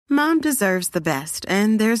Mom deserves the best,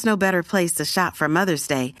 and there's no better place to shop for Mother's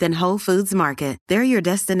Day than Whole Foods Market. They're your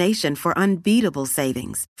destination for unbeatable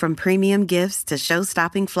savings, from premium gifts to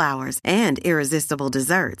show-stopping flowers and irresistible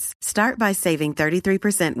desserts. Start by saving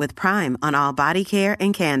 33% with Prime on all body care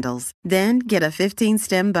and candles. Then get a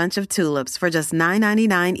 15-stem bunch of tulips for just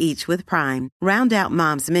 $9.99 each with Prime. Round out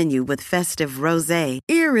Mom's menu with festive rosé,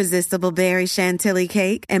 irresistible berry chantilly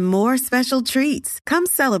cake, and more special treats. Come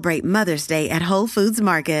celebrate Mother's Day at Whole Foods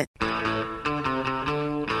Market.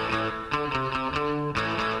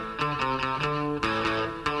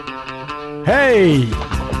 Hey!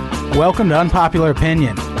 Welcome to Unpopular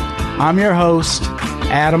Opinion. I'm your host,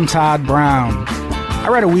 Adam Todd Brown. I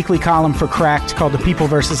write a weekly column for Cracked called The People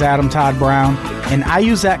vs. Adam Todd Brown, and I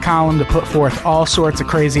use that column to put forth all sorts of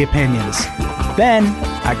crazy opinions. Then,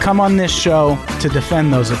 I come on this show to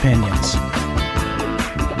defend those opinions.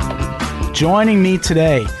 Joining me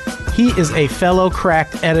today, he is a fellow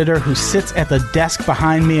Cracked editor who sits at the desk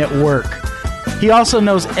behind me at work. He also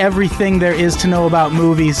knows everything there is to know about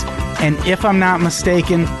movies, and if I'm not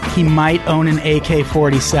mistaken, he might own an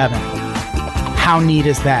AK-47. How neat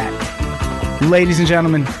is that? Ladies and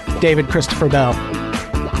gentlemen, David Christopher Bell.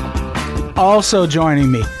 Also joining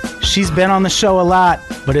me, she's been on the show a lot,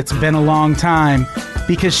 but it's been a long time,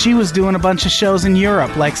 because she was doing a bunch of shows in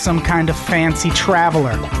Europe like some kind of fancy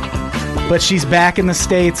traveler. But she's back in the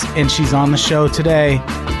States, and she's on the show today.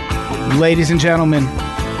 Ladies and gentlemen,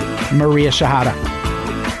 Maria Shehata.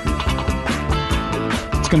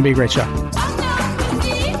 It's going to be a great show.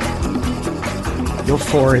 You'll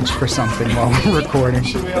forage for something while we're recording.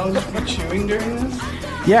 Should we all just be chewing during this?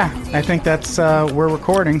 Yeah, I think that's we're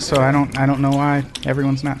recording, so I don't know why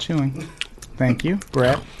everyone's not chewing. Thank you,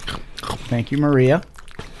 Brett. Thank you, Maria.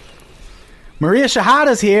 Maria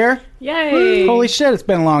Shehata's here. Yay! Holy shit, it's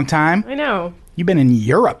been a long time. I know. You've been in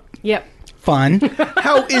Europe. Yep. Fun.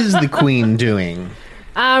 How is the Queen doing?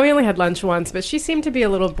 We only had lunch once, but she seemed to be a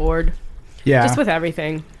little bored. Yeah. Just with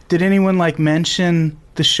everything. Did anyone mention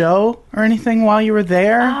the show or anything while you were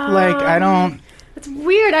there? I don't. It's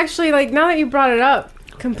weird, actually. Now that you brought it up,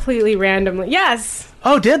 completely randomly. Yes.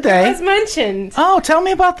 Oh, did they? It was mentioned. Oh, tell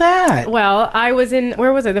me about that. Well, I was in.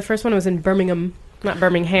 Where was I? The first one was in Birmingham, not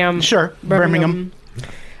Birmingham. Sure, Birmingham.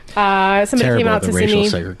 Somebody came out to see me. Terrible, the racial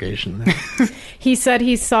segregation there. He said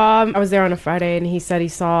he saw, I was there on a Friday, and he said he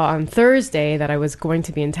saw on Thursday that I was going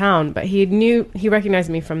to be in town, but he recognized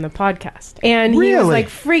me from the podcast. And he was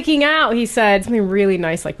freaking out. He said something really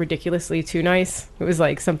nice, ridiculously too nice. It was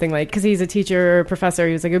something because he's a teacher, professor.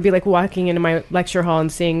 He was it would be like walking into my lecture hall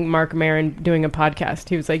and seeing Mark Maron doing a podcast.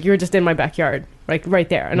 He was like, you were just in my backyard, right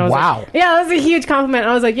there. And I was wow. Yeah, that was a huge compliment.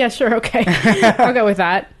 I was like, yeah, sure, okay. I'll go with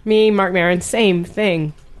that. Me, Mark Maron, same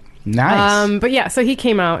thing. Nice. But yeah, so he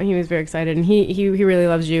came out and he was very excited, and he really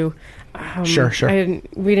loves you. Sure.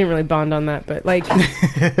 We didn't really bond on that, but and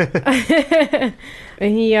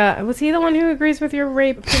he was he the one who agrees with your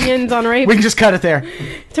rape opinions on rape? We can just cut it there.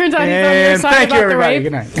 Turns out he's on your side about the rape.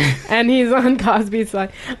 Good night. And he's on Cosby's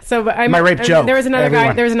side. So, but my rape joke. There was another everyone.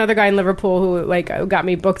 guy. There was another guy in Liverpool who got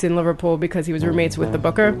me booked in Liverpool because he was roommates with the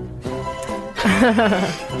booker.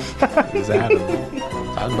 Is Adam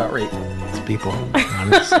talking about rape? People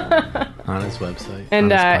on his website, and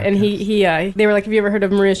they were like, have you ever heard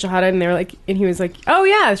of Maria Shehata? And they were like, and he was like, oh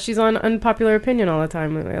yeah, she's on Unpopular Opinion all the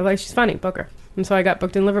time. She's funny, book her. And so I got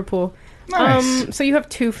booked in Liverpool. Nice. So you have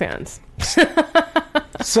two fans.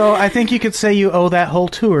 So I think you could say you owe that whole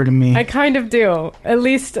tour to me. I kind of do. At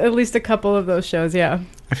least a couple of those shows. Yeah.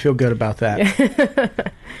 I feel good about that. Yeah.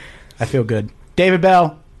 I feel good. David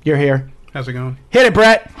Bell, you're here. How's it going? Hit it,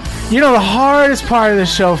 Brett. You know, the hardest part of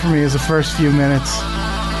this show for me is the first few minutes,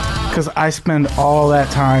 because I spend all that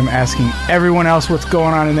time asking everyone else what's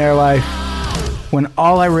going on in their life, when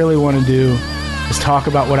all I really want to do is talk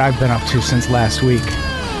about what I've been up to since last week.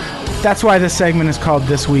 That's why this segment is called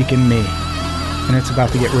This Week in Me, and it's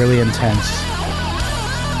about to get really intense.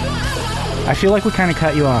 I feel like we kind of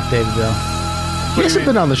cut you off, David Bell. He hasn't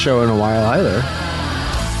been on the show in a while either.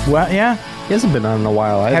 Well, yeah. He hasn't been on in a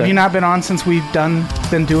while either. Have you not been on since we've been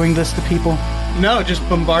doing this to people? No, just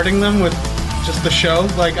bombarding them with just the show.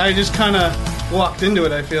 I just kind of walked into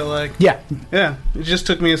it, I feel like. Yeah. Yeah. It just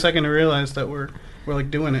took me a second to realize that we're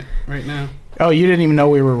doing it right now. Oh, you didn't even know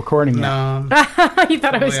we were recording yet. No. You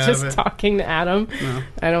thought I was just talking to Adam? No.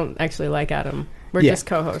 I don't actually like Adam. We're just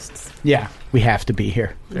co-hosts. Yeah, we have to be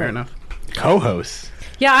here. Fair enough. Co-hosts.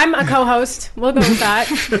 Yeah, I'm a co-host. We'll go with that.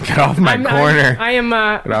 Get off my corner. I am.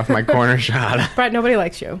 Get off my corner, Shehata. Brett, nobody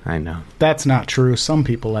likes you. I know. That's not true. Some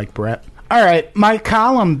people like Brett. All right, my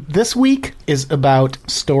column this week is about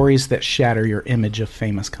stories that shatter your image of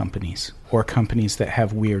famous companies, or companies that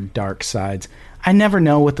have weird dark sides. I never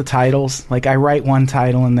know with the titles. Like, I write one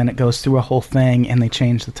title and then it goes through a whole thing and they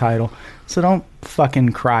change the title. So don't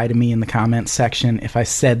fucking cry to me in the comments section if I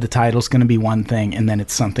said the title's going to be one thing and then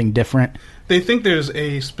it's something different. They think there's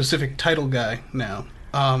a specific title guy now.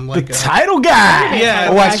 Like the title guy! Yeah.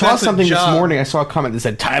 Oh, I saw something this morning. I saw a comment that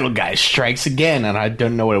said, title guy strikes again, and I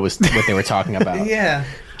don't know what they were talking about. Yeah.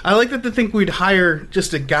 I like that they think we'd hire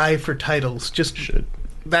just a guy for titles.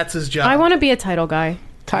 That's his job. I want to be a title guy.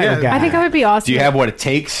 Guy. I think I would be awesome. Do you have what it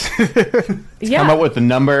takes to Yeah. come up with a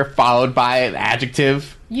number followed by an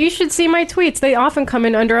adjective? You should see my tweets. They often come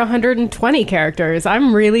in under 120 characters.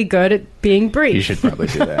 I'm really good at being brief. You should probably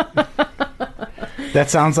do that. That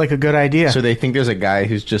sounds like a good idea. So they think there's a guy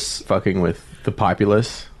who's just fucking with the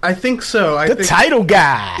populace? I think so. The title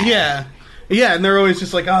guy! Yeah. Yeah, and they're always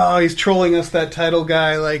just like, oh, he's trolling us, that title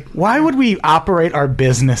guy. Like, why would we operate our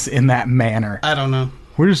business in that manner? I don't know.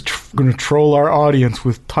 We're just going to troll our audience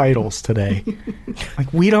with titles today.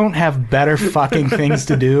 Like, we don't have better fucking things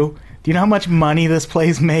to do. Do you know how much money this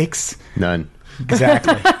place makes? None.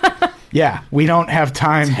 Exactly. Yeah, we don't have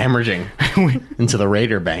time. It's hemorrhaging into the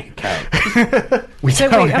Raider bank account. I'm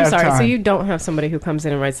sorry. Time. So you don't have somebody who comes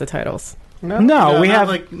in and writes the titles? No, we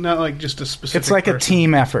have not like just a specific. It's like person. A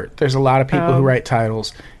team effort. There's a lot of people who write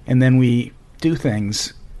titles, and then we do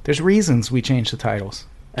things. There's reasons we change the titles.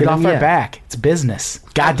 Get off our back. It's business.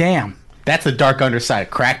 Goddamn. That's the dark underside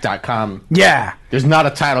of crack.com. Yeah. There's not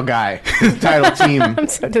a title guy. There's a title team. I'm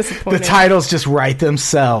so disappointed. The titles just write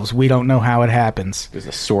themselves. We don't know how it happens. There's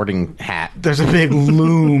a sorting hat. There's a big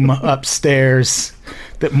loom upstairs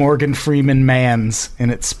that Morgan Freeman mans,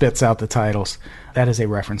 and it spits out the titles. That is a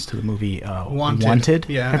reference to the movie Wanted.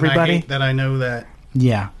 Yeah, everybody? I hate that I know that.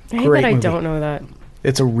 Yeah. I hate that I don't know that.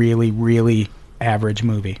 It's a really, really average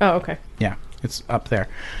movie. Oh, okay. Yeah, it's up there.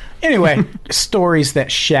 Anyway, stories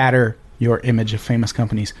that shatter your image of famous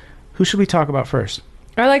companies. Who should we talk about first?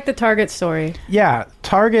 I like the Target story. Yeah,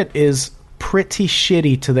 Target is pretty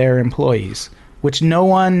shitty to their employees, which no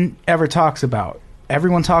one ever talks about.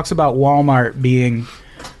 Everyone talks about Walmart being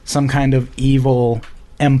some kind of evil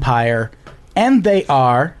empire, and they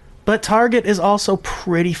are, but Target is also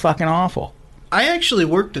pretty fucking awful. I actually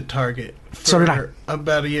worked at Target so did I.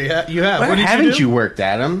 About a year. You have. Where haven't you worked,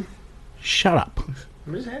 Adam? Shut up.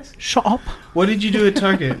 Shut up. What did you do at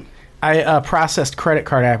Target? I processed credit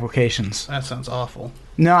card applications. That sounds awful.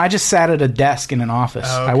 No, I just sat at a desk in an office.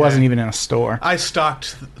 Oh, okay. I wasn't even in a store. I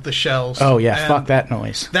stocked the shelves. Oh, yeah. Fuck that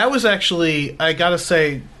noise. That was actually, I gotta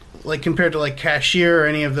say, like, compared to, like, cashier or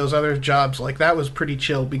any of those other jobs, like, that was pretty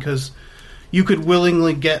chill because you could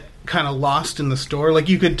willingly get kind of lost in the store. Like,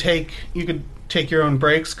 you could take your own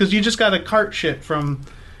breaks because you just got to cart shit from,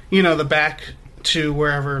 the back to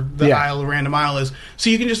wherever the random aisle is. So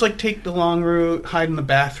you can just, like, take the long route, hide in the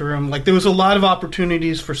bathroom. Like, there was a lot of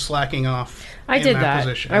opportunities for slacking off. I did that.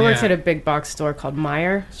 Position. I worked at a big box store called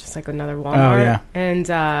Meijer. It's just like another Walmart. Oh, yeah. And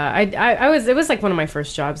it was like one of my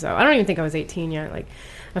first jobs, though. I don't even think I was 18 yet. Like,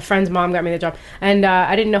 a friend's mom got me the job. And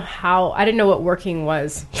I didn't know what working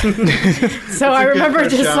was. So I remember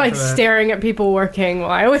just, like, staring at people working while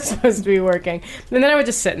I was supposed to be working. And then I would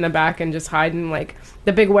just sit in the back and just hide in, like,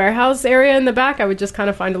 the big warehouse area in the back. I would just kind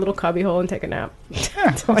of find a little cubby hole and take a nap.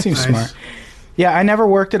 Yeah, that seems smart. Yeah, I never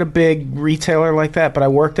worked at a big retailer like that, but I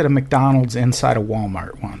worked at a McDonald's inside a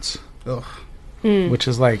Walmart once. Ugh. Which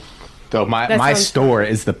is like... So my store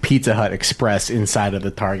is the Pizza Hut Express inside of the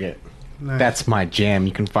Target. Nice. That's my jam.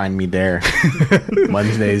 You can find me there.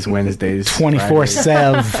 Wednesdays,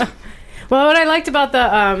 24/7. Well, what I liked about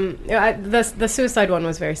the suicide one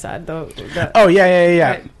was very sad, though.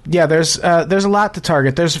 Yeah, there's a lot to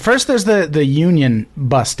Target. There's the union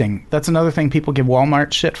busting. That's another thing people give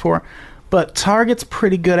Walmart shit for. But Target's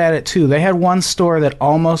pretty good at it, too. They had one store that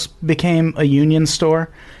almost became a union store,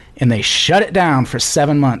 and they shut it down for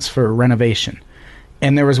 7 months for renovation.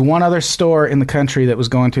 And there was one other store in the country that was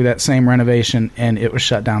going through that same renovation, and it was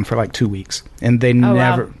shut down for like 2 weeks. And they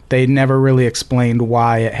never really explained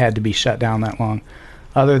why it had to be shut down that long,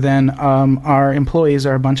 other than our employees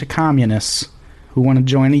are a bunch of communists who want to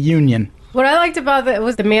join a union. What I liked about it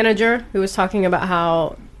was the manager who was talking about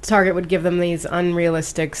how Target would give them these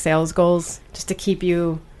unrealistic sales goals just to keep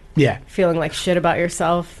you feeling like shit about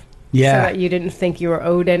yourself. Yeah. So that you didn't think you were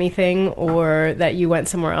owed anything or that you went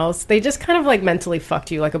somewhere else. They just kind of like mentally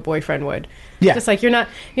fucked you like a boyfriend would. Yeah. Just like you're not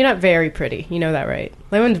very pretty. You know that, right?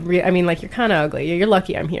 Like you're kind of ugly. You're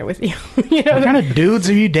lucky I'm here with you. What kind of dudes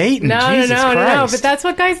are you dating? No. But that's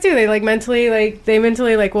what guys do. They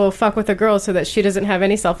mentally will fuck with a girl so that she doesn't have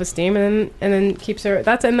any self-esteem and then keeps her.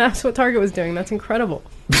 That's what Target was doing. That's incredible.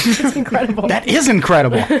 It's incredible. That is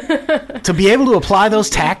incredible. To be able to apply those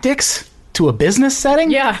tactics to a business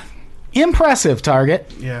setting? Yeah. Impressive,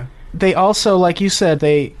 Target. Yeah. They also, like you said,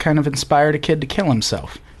 they kind of inspired a kid to kill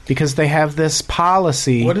himself because they have this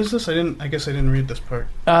policy. What is this? I guess I didn't read this part.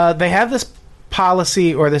 They have this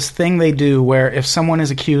policy or this thing they do where if someone is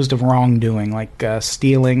accused of wrongdoing, like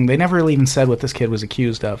stealing, they never really even said what this kid was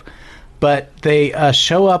accused of, but they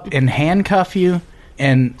show up and handcuff you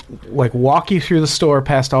and like walk you through the store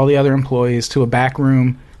past all the other employees to a back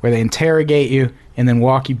room where they interrogate you and then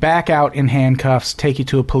walk you back out in handcuffs, take you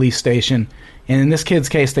to a police station. And in this kid's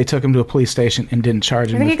case, they took him to a police station and didn't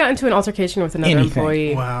charge him. I think he got into an altercation with another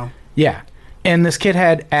employee. Wow. Yeah. And this kid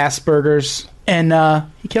had Asperger's, and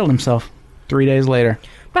he killed himself 3 days later.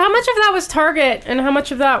 But how much of that was Target, and how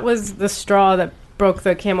much of that was the straw that broke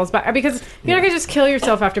the camel's back? Because you're not going to just kill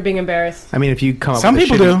yourself after being embarrassed. I mean, if you come up Some with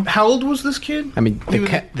people do. How old was this kid? I mean,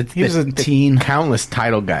 he was a teen. Countless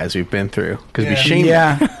title guys we've been through because we shame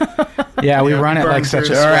them. Yeah. Yeah, we run it like such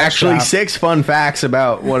a There are actually sweatshop. 6 fun facts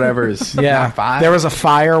about whatever's not 5. There was a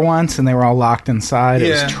fire once, and they were all locked inside. It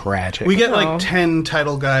Yeah. was tragic. We get like 10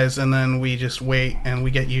 title guys, and then we just wait, and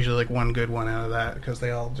we get usually like one good one out of that because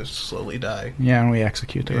they all just slowly die. Yeah, and we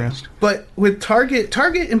execute the rest. But with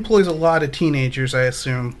Target employs a lot of teenagers, I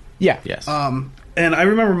assume. Yeah. Yes. And I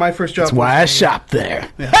remember my first job. That's why I shop there.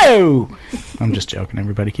 Yeah. Oh! I'm just joking,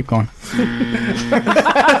 everybody. Keep going.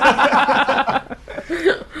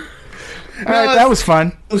 All right, that was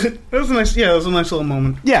fun. It was a nice, it was a nice little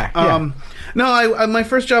moment. Yeah. No, I my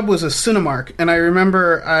first job was a Cinemark, and I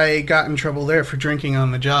remember I got in trouble there for drinking on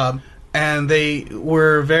the job, and they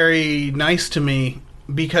were very nice to me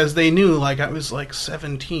because they knew like I was like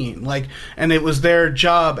 17, like, and it was their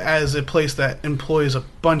job as a place that employs a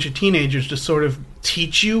bunch of teenagers to sort of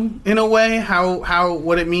teach you in a way how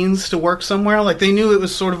what it means to work somewhere. Like they knew it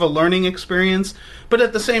was sort of a learning experience, but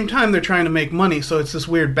at the same time they're trying to make money, so it's this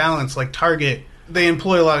weird balance. Like Target, they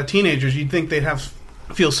employ a lot of teenagers. You'd think they'd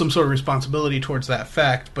feel some sort of responsibility towards that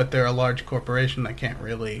fact, but they're a large corporation that can't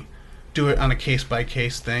really do it on a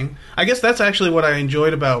case-by-case thing. I guess that's actually what I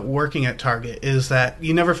enjoyed about working at Target, is that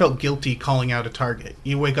you never felt guilty calling out a Target.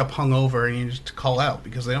 You wake up hungover and you just call out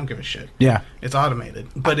because they don't give a shit. Yeah. It's automated.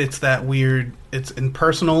 But it's that weird, it's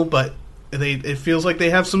impersonal, but it feels like they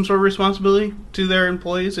have some sort of responsibility to their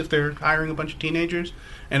employees if they're hiring a bunch of teenagers.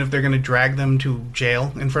 And if they're going to drag them to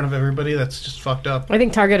jail in front of everybody, that's just fucked up. I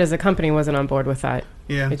think Target as a company wasn't on board with that.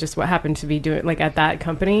 Yeah. It's just what happened to be doing, like at that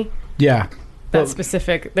company. Yeah. That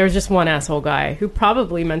specific, there's just one asshole guy who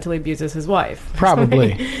probably mentally abuses his wife.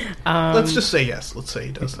 Probably. Let's just say yes. Let's say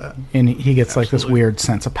he does that. And he gets like this weird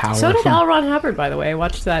sense of power. So did from L. Ron Hubbard, by the way. I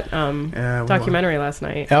watched that documentary last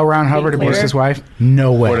night. L. Ron Hubbard abused his wife?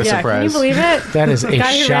 No way. What a Yeah, surprise. can you believe it? That is The a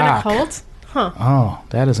guy who ran a shock. cult? Huh. Oh,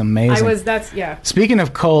 that is amazing. Speaking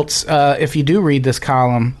of cults, if you do read this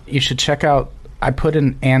column, you should check out, I put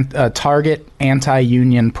a Target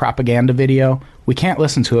anti-union propaganda video. We can't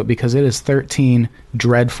listen to it because it is 13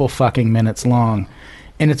 dreadful fucking minutes long.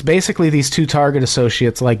 And it's basically these two Target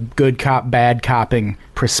associates, like good cop, bad copping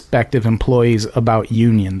prospective employees about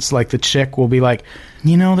unions. Like the chick will be like,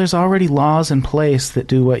 you know, there's already laws in place that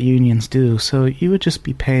do what unions do, so you would just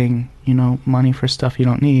be paying, you know, money for stuff you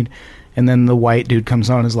don't need. And then the white dude comes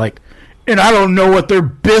on and is like, and I don't know what their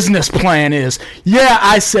business plan is. Yeah,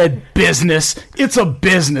 I said business. It's a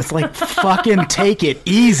business. Like, fucking take it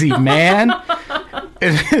easy, man.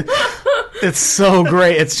 It's so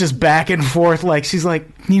great. It's just back and forth. Like, she's like,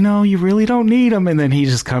 you know, you really don't need them. And then he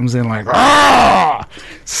just comes in like, ah,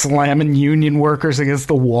 slamming union workers against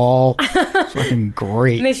the wall. It's fucking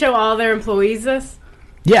great. And they show all their employees this?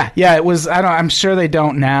 Yeah, it was, I'm sure they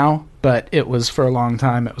don't now, but it was for a long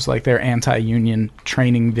time. It was like their anti-union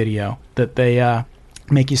training video that they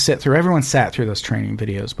make you sit through. Everyone sat through those training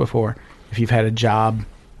videos before if you've had a job,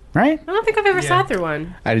 right? I don't think I've ever sat through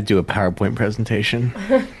one. I had to do a PowerPoint presentation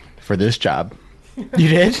for this job. You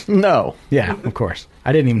did? No. Yeah, of course.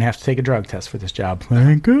 I didn't even have to take a drug test for this job.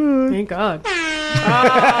 Thank God. Thank God.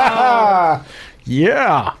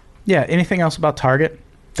 Yeah. Yeah, anything else about Target?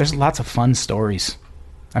 There's lots of fun stories.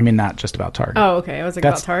 I mean, not just about Target. Oh, okay. I was like,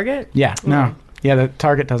 about Target? Yeah, no. Yeah, the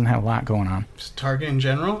Target doesn't have a lot going on. Just Target in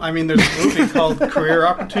general? I mean, there's a movie called Career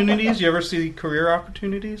Opportunities. You ever see Career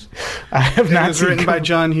Opportunities? I have not seen it. It was written by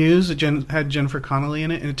John Hughes. It had Jennifer Connelly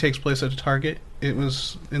in it, and it takes place at a Target. It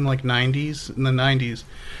was in like in the 90s,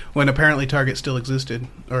 when apparently Target still existed.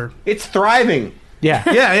 Or It's thriving. Yeah.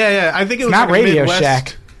 Yeah. I think it was not like Radio a Midwest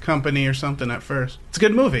Shack company or something at first. It's a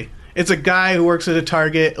good movie. It's a guy who works at a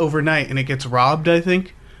Target overnight, and it gets robbed, I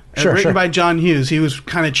think. Written by John Hughes. He was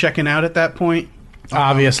kind of checking out at that point.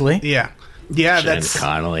 Obviously. Yeah, Jen that's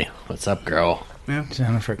Connolly. What's up, girl? Yeah.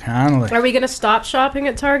 Jennifer Connelly. Are we going to stop shopping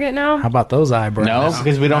at Target now? How about those eyebrows? No,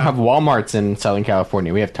 because we don't have Walmarts in Southern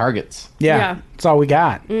California. We have Targets. Yeah. That's all we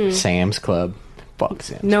got. Sam's Club. Fuck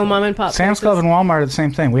Sam's No Club. mom and pop. Sam's places? Club and Walmart are the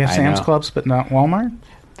same thing. We have I Sam's know. Clubs, but not Walmart.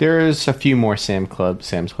 There's a few more Sam's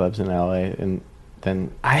Clubs in LA, and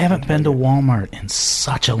then I haven't been to Walmart in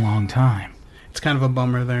such a long time. It's kind of a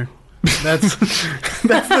bummer there. That's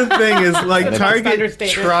the thing is like Target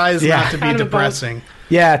understatement. tries Yeah. not to be Kind of a bummer. depressing.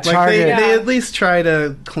 Yeah, Like Target. they at least try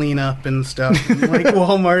to clean up and stuff. Like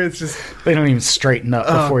Walmart, it's just They don't even straighten up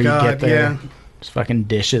Oh, before you God, get there. yeah. There's fucking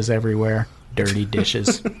dishes everywhere. Dirty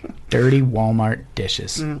dishes. Dirty Walmart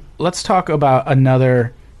dishes. Let's talk about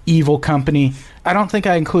another evil company. I don't think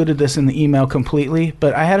I included this in the email completely,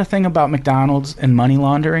 but I had a thing about McDonald's and money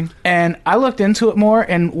laundering. And I looked into it more,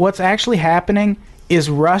 and what's actually happening is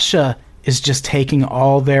Russia is just taking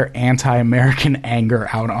all their anti-American anger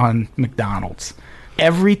out on McDonald's.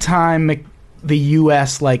 Every time the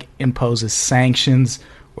U.S. imposes sanctions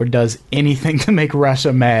or does anything to make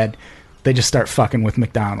Russia mad, they just start fucking with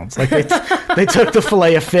McDonald's. Like they took the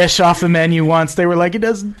filet of fish off the menu once. They were like, it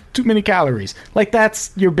does too many calories. Like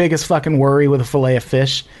that's your biggest fucking worry with a filet of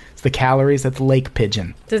fish. It's the calories. That's lake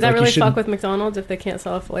pigeon. Does that Like, you really shouldn't- fuck with McDonald's if they can't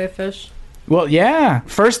sell a fillet of fish? Well, yeah.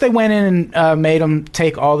 First they went in and made them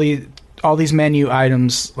take all these menu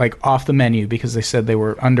items off the menu because they said they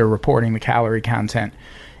were under-reporting the calorie content.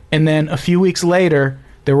 And then a few weeks later,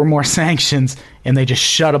 there were more sanctions, and they just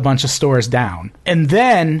shut a bunch of stores down. And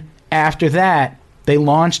then, after that, they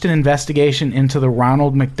launched an investigation into the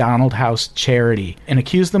Ronald McDonald House charity and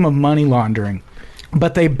accused them of money laundering.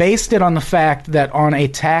 But they based it on the fact that on a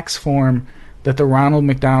tax form that the Ronald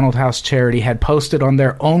McDonald House charity had posted on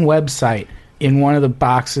their own website, in one of the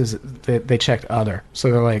boxes that they checked other.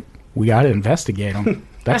 So they're like, we got to investigate them.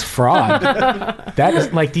 That's fraud. That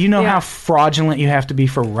is do you know how fraudulent you have to be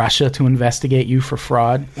for Russia to investigate you for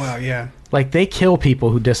fraud? wow, yeah. They kill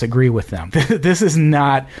people who disagree with them. This is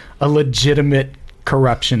not a legitimate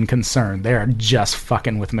corruption concern. They are just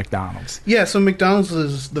fucking with McDonald's. Yeah, so McDonald's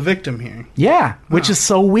is the victim here. Yeah, which is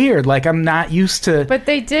so weird. I'm not used to... But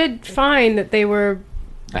they did find that they were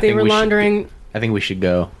I think we should- laundering I think we should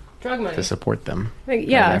go drug money. to support them. Like,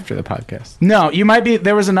 yeah. right after the podcast. No, you might be...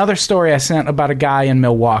 There was another story I sent about a guy in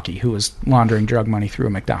Milwaukee who was laundering drug money through a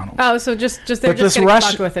McDonald's. Oh, so they're But just this getting Russia-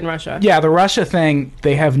 fucked with in Russia. Yeah, the Russia thing,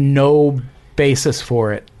 they have no basis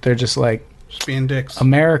for it. They're just like, Just being dicks.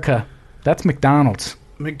 America, that's McDonald's.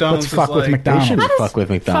 McDonald's Let's fuck is with like, McDonald's. They How shouldn't does fuck with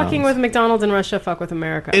McDonald's. Fucking with McDonald's in Russia, fuck with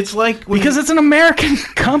America. It's like when Because it's an American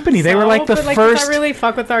company. They were like the Does first... that really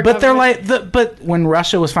fuck with our But they're government? but when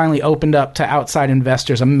Russia was finally opened up to outside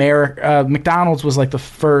investors, McDonald's was like the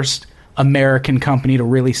first American company to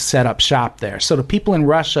really set up shop there. So to people in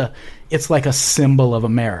Russia, it's like a symbol of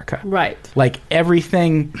America. Right. Like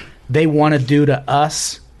everything they want to do to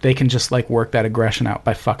us, they can just work that aggression out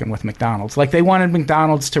by fucking with McDonald's. Like they wanted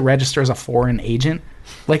McDonald's to register as a foreign agent.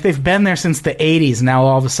 Like they've been there since the 80s. Now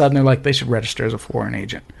all of a sudden they're like, they should register as a foreign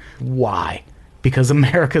agent. Why? Because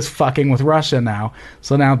America's fucking with Russia now.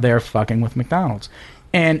 So now they're fucking with McDonald's.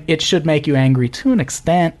 And it should make you angry to an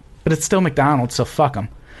extent, but it's still McDonald's, so fuck them.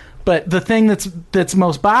 But the thing that's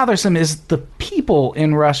most bothersome is the people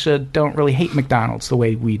in Russia don't really hate McDonald's the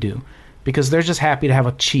way we do. Because they're just happy to have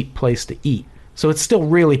a cheap place to eat. So it's still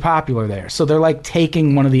really popular there. So they're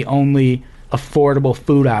taking one of the only affordable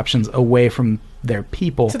food options away from their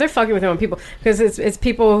people. So they're fucking with their own people because it's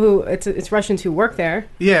people who it's Russians who work there.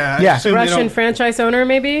 yeah, I Yeah. assume they Russian don't- franchise owner,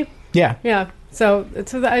 maybe. Yeah. Yeah. So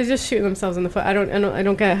I just shooting themselves in the foot. I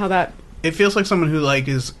don't get how that. It feels like someone who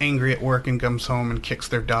is angry at work and comes home and kicks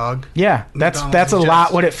their dog. Yeah, that's McDonald's a is lot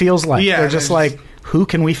just- what it feels like. Yeah, They're just it's like, who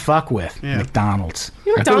can we fuck with? Yeah. McDonald's.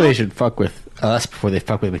 You know, I think they Donald- should fuck with us before they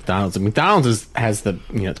fuck with McDonald's. And McDonald's has the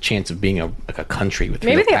chance of being a country with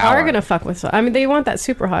Maybe real they power. are gonna fuck with. I mean, they want that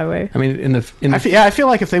superhighway. I mean, in the I feel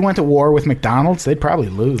like if they went to war with McDonald's, they'd probably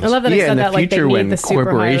lose. I love that I yeah, said in the that like they future need when the superhighway to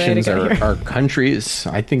corporations get here. are countries,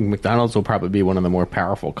 I think McDonald's will probably be one of the more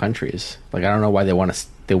powerful countries. I don't know why they want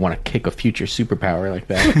to kick a future superpower like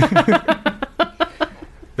that.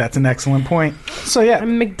 That's an excellent point. So yeah,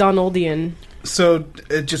 I'm McDonaldian. So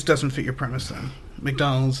it just doesn't fit your premise then.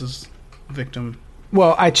 McDonald's is victim.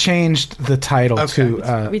 well, I changed the title Okay.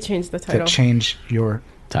 to We changed the title. change your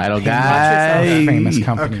Title Watch guy. yourself. famous Okay.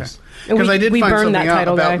 companies. And Because I did we find burned something that out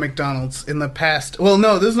title about guy. McDonald's in the past. Well,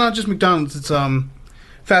 no, this is not just McDonald's. It's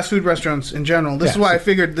fast food restaurants in general. This is Yeah, why so- I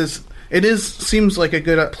figured this. It seems like a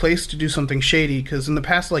good place to do something shady. Because in the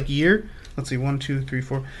past year, let's see, 1, 2, 3,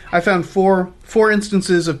 4. I found four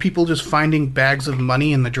instances of people just finding bags of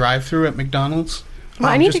money in the drive-thru at McDonald's.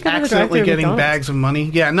 Well, I need just to go to the accidentally drive-thru at getting McDonald's. bags of money.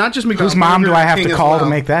 Yeah, not just McDonald's. Whose mom do Burger I have King to as call to well.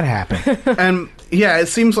 make that happen? And yeah, it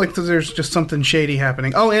seems like there's just something shady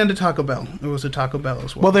happening. Oh, and a Taco Bell. There was a Taco Bell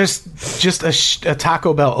as well. Well, there's just a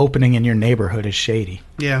Taco Bell opening in your neighborhood is shady.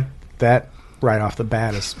 Yeah. That, right off the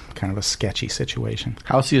bat, is kind of a sketchy situation.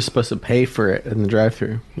 How's you supposed to pay for it in the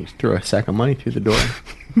drive-thru? You throw a sack of money through the door,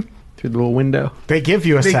 through the little window. They give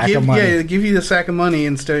you a sack of money. Yeah, they give you the sack of money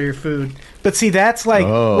instead of your food. But see, that's like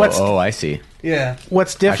I see. Yeah.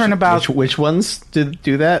 What's different about which ones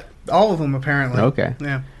do that? All of them, apparently. Okay.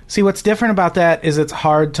 Yeah. See, what's different about that is it's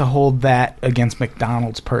hard to hold that against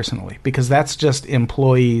McDonald's personally, because that's just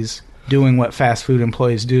employees doing what fast food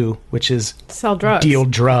employees do, which is Sell drugs. deal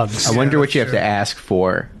drugs I wonder what you have true. to ask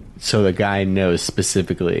for so the guy knows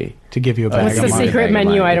specifically. to give you a bag What's of the money. secret Bag of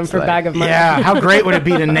menu money. item It's for like- bag of money? Yeah, how great would it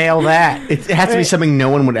be to nail that? It has to be something no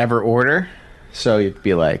one would ever order. So you'd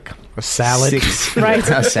be like A salad. Right.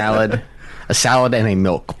 a salad and a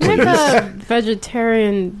milk, Can please. I have a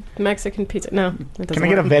vegetarian Mexican pizza? No, it doesn't Can I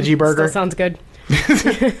get a work. veggie burger? Still sounds good.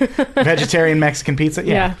 Vegetarian Mexican pizza?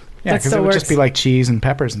 Yeah, Yeah, that because it still would works. just be like cheese and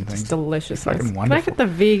peppers and It's things. delicious. Fucking Can I wonderful. get the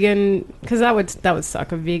vegan? Because that would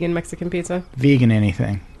suck. A vegan Mexican pizza. Vegan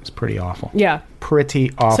anything is pretty awful. Yeah.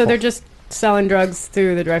 Pretty awful. So they're just selling drugs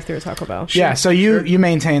through the drive-thru at Taco Bell. Yeah, so you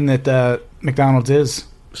maintain that McDonald's is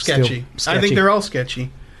Sketchy. still I think they're all sketchy.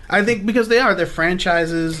 I think because they are. They're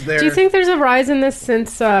franchises. Do you think there's a rise in this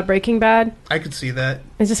since Breaking Bad? I could see that.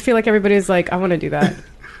 I just feel like everybody's like, I want to do that.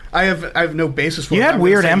 I have no basis for it. You had I'm gonna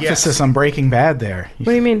weird say emphasis yes. on Breaking Bad there. What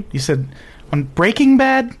do you mean? You said on Breaking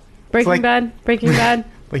Bad? Breaking like- Bad? Breaking Bad?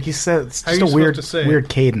 Like you said, it's How are just you a supposed to say it? weird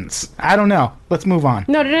cadence. I don't know. Let's move on.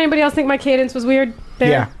 No, did anybody else think my cadence was weird there?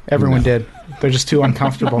 Yeah, everyone did. They're just too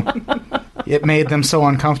uncomfortable. It made them so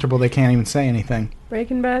uncomfortable they can't even say anything.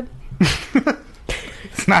 Breaking Bad?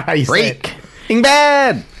 It's not how you say it. Breaking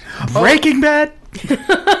Bad. Breaking Bad.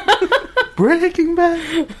 Breaking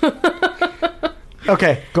Bad.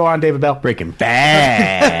 Okay, go on, David Bell. Breaking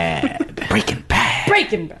Bad. Breaking Bad.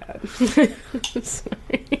 Breaking Bad.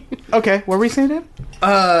 Sorry. Okay, what were we saying, Dave?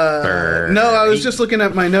 No, I was just looking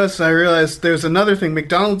at my notes and I realized there's another thing.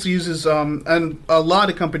 McDonald's uses, and a lot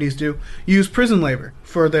of companies do, use prison labor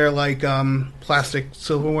for their, plastic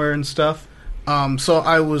silverware and stuff. So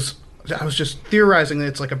I was just theorizing that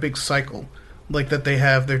it's like a big cycle. Like that they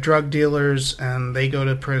have their drug dealers and they go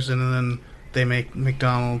to prison and then they make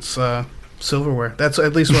McDonald's, silverware. That's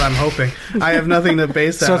at least what I'm hoping. I have nothing to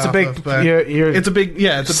base that So it's a off big. of, but it's a big,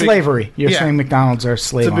 yeah, it's a slavery. big, You're yeah, saying McDonald's are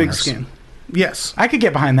slave it's a big owners. scam. Yes. I could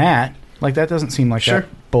get behind that. Like that doesn't seem like Sure.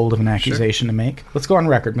 that bold of an accusation to make. Let's go on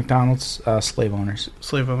record. McDonald's slave owners.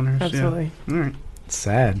 Slave owners. Absolutely. Yeah. All right. It's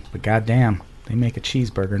sad, but goddamn, they make a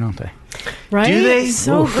cheeseburger, don't they? Right? Do they?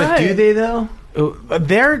 So Oof, good. but do they though?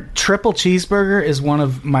 Their triple cheeseburger is one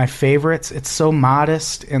of my favorites. It's so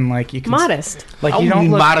modest and like you can Modest. like You you don't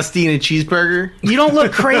look modesty in a cheeseburger. you don't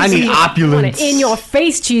look crazy. I need Want opulence. an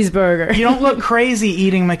in-your-face cheeseburger. You don't look crazy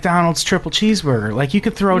eating McDonald's triple cheeseburger. Like you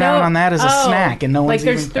could throw down on that as a snack and no like one's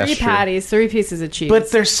there's even. three That's true. patties, 3 pieces of cheese. But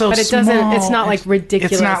they're so But it small. doesn't. It's not like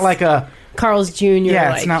ridiculous. It's not like a. Carl's Jr.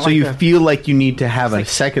 Yeah, like, it's not So like you a, feel like you need to have a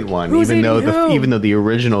second one, who's even though eating who? even though the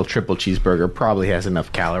original triple cheeseburger probably has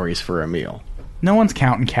enough calories for a meal. no one's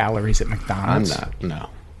counting calories at I'm McDonald's. not. No,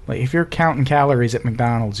 Like if you're counting calories at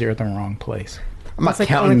McDonald's, you're at the wrong place. I'm not That's like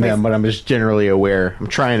the counting only them, place- but I'm just generally aware. I'm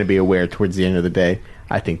trying to be aware towards the end of the day.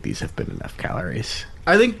 I think these have been enough calories.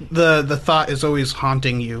 I think the thought is always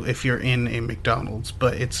haunting you if you're in a McDonald's,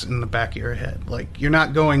 but it's in the back of your head. Like you're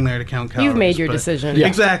not going there to count calories. You've made your but- decision. Yeah.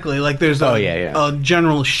 Exactly. Like there's a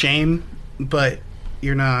general shame, but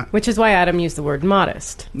you're not. Which is why Adam used the word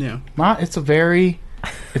modest. Yeah. It's a very.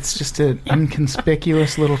 It's just an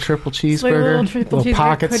inconspicuous little triple cheeseburger, little triple cheeseburger.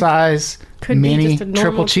 pocket Could- size, could be mini just a normal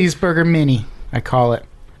triple cheeseburger mini. I call it.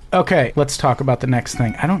 Okay, let's talk about the next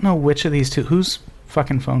thing. I don't know which of these two. Whose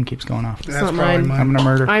fucking phone keeps going off? That's not probably mine. I'm gonna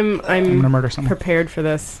murder. I'm gonna murder someone. prepared for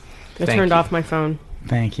this. I Thank turned you. off my phone.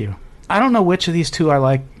 Thank you. I don't know which of these two I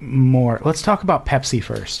like more. Let's talk about Pepsi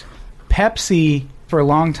first. Pepsi, for a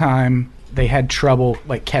long time, they had trouble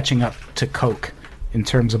like catching up to Coke in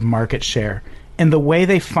terms of market share. And the way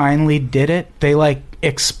they finally did it, they like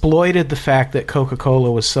exploited the fact that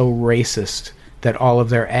Coca-Cola was so racist that all of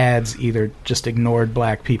their ads either just ignored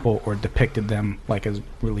black people or depicted them like as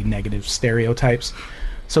really negative stereotypes.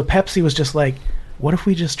 So Pepsi was just like, what if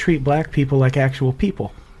we just treat black people like actual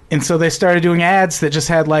people? And so they started doing ads that just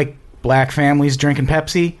had like black families drinking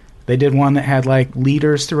Pepsi. They did one that had like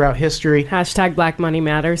leaders throughout history. Hashtag Black Money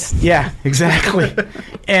Matters. Yeah, exactly.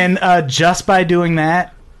 And just by doing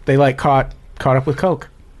that, they like caught up with Coke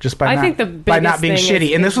just by I not, think the by not biggest being thing shitty.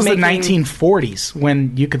 is- And this is was the making- 1940s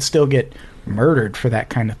when you could still get murdered for that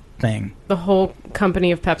kind of thing. The whole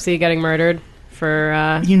company of Pepsi getting murdered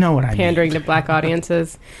for you know what I pandering mean. to black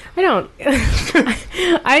audiences. I don't.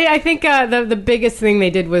 I think the biggest thing they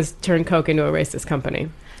did was turn Coke into a racist company.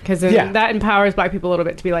 Because that empowers black people a little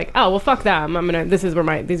bit to be like, oh, well, fuck them. These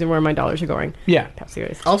are where my dollars are going. Yeah. Pepsi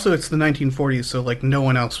is. Also, it's the 1940s, so like no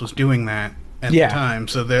one else was doing that at the time.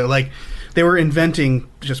 So they were inventing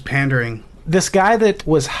just pandering. This guy that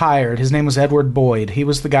was hired, his name was Edward Boyd. He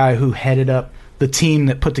was the guy who headed up the team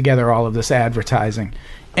that put together all of this advertising.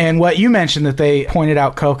 And what you mentioned, that they pointed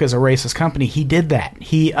out Coke as a racist company, he did that.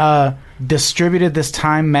 He distributed this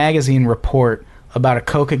Time magazine report about a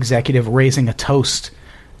Coke executive raising a toast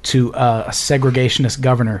to a segregationist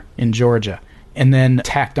governor in Georgia, and then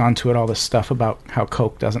tacked onto it all this stuff about how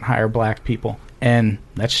Coke doesn't hire black people. And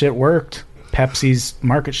that shit worked. Pepsi's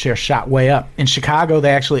market share shot way up. In Chicago, they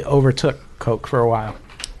actually overtook Coke for a while.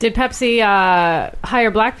 Did Pepsi hire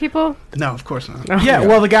black people? No, of course not. Yeah,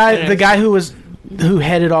 well, the guy who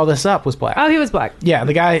headed all this up was black. Oh, he was black. Yeah,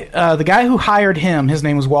 the guy who hired him, his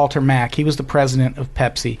name was Walter Mack. He was the president of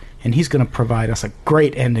Pepsi, and he's going to provide us a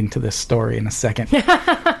great ending to this story in a second.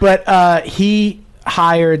 But he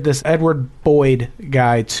hired this Edward Boyd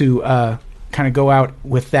guy to kind of go out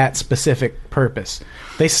with that specific purpose.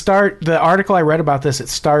 The article I read about this, it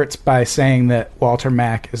starts by saying that Walter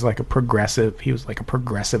Mack is like a progressive. He was like a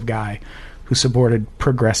progressive guy who supported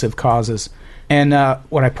progressive causes. And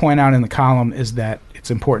what I point out in the column is that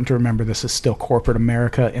it's important to remember this is still corporate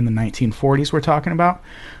America in the 1940s we're talking about.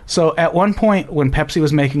 So at one point when Pepsi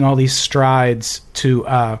was making all these strides to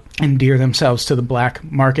endear themselves to the black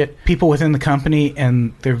market, people within the company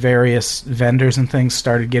and their various vendors and things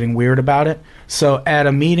started getting weird about it. So at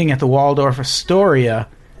a meeting at the Waldorf Astoria,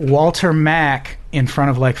 Walter Mack, in front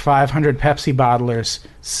of like 500 Pepsi bottlers,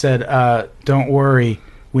 said, don't worry,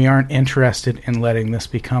 we aren't interested in letting this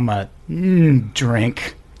become a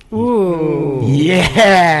drink. Ooh.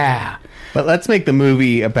 Yeah. But let's make the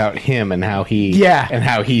movie about him and how he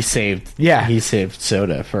saved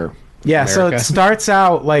soda for America. So it starts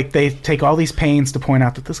out like they take all these pains to point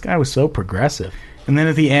out that this guy was so progressive. And then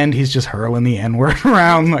at the end, he's just hurling the N-word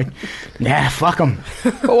around like, yeah, fuck him.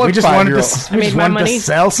 We just wanted to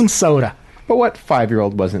sell some soda. But what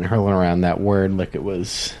 5-year-old wasn't hurling around that word like it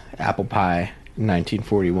was apple pie in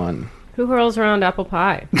 1941? Who hurls around apple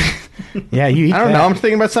pie? Yeah, you eat I don't know. I'm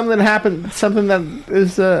thinking about something that happened, something that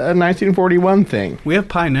is a 1941 thing. We have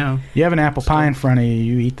pie now. You have an apple pie in front of you,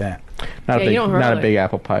 you eat that. Not a big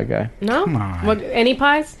apple pie guy. No? Come on. What, any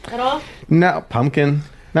pies at all? No, pumpkin.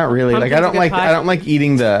 Not really. Pumpkin's I don't like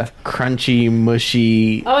eating the crunchy,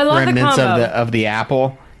 mushy remnants of the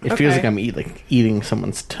apple. It feels like I'm eating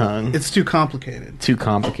someone's tongue. It's too complicated.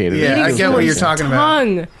 Yeah, I get what you're talking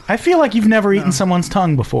about. I feel like you've never eaten someone's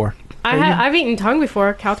tongue before. I've eaten tongue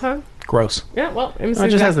before, cow tongue. Gross. Yeah, well, it's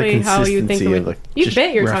just has the exactly how you think it would. You've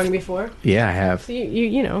bit your tongue before. Yeah, I have. So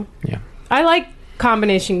you know. Yeah. I like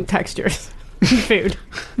combination textures in food.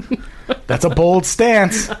 That's a bold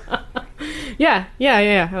stance. Yeah.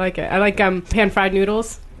 I like it. I like pan-fried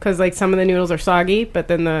noodles because like some of the noodles are soggy, but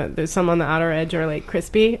then there's some on the outer edge are like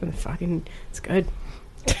crispy and it's good.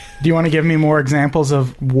 Do you want to give me more examples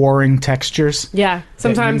of warring textures? Yeah.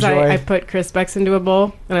 Sometimes I put Crispex into a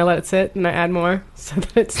bowl and I let it sit and I add more so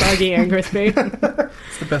that it's soggy and crispy.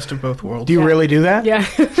 It's the best of both worlds. Do you really do that? Yeah.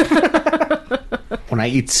 When I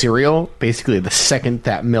eat cereal, basically the second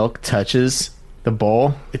that milk touches the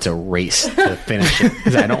bowl, it's a race to finish it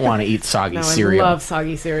because I don't want to eat soggy cereal. I love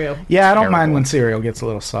soggy cereal. Yeah, I don't mind when cereal gets a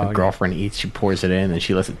little soggy. My girlfriend eats, she pours it in, and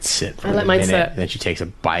she lets it sit for a minute. And then she takes a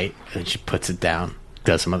bite, and then she puts it down,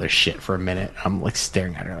 does some other shit for a minute. I'm like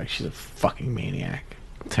staring at her like she's a fucking maniac.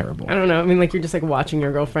 Terrible. I don't know. I mean, like you're just like watching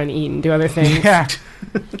your girlfriend eat and do other things. Yeah.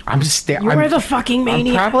 I'm just staring. You're the fucking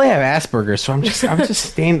maniac. I probably have Asperger's, so I'm just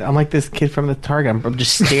staying. I'm like this kid from the Target. I'm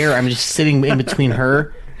just staring. I'm just sitting in between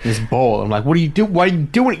her. This bowl. I'm like, what do you do? Why are you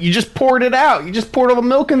doing it? You just poured it out. You just poured all the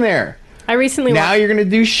milk in there. I recently you're gonna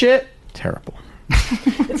do shit. Terrible.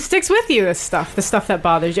 It sticks with you. The stuff that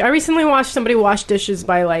bothers you. I recently watched somebody wash dishes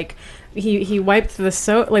by like he wiped the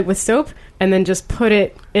soap with soap and then just put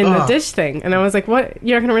it in the dish thing. And I was like, what?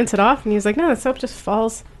 You're not gonna rinse it off? And he was like, no, the soap just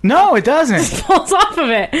falls. No, it doesn't. Just falls off of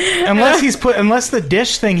it. Unless the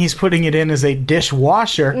dish thing he's putting it in is a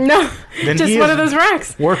dishwasher. No, then just one of those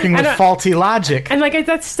racks. Working with faulty logic. And like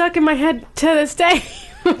that's stuck in my head to this day.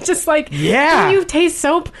 Just like, yeah. When you taste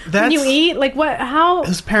soap when you eat, like what? How?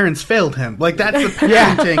 His parents failed him. Like that's the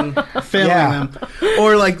parenting failing them.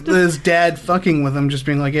 Or like his dad fucking with him, just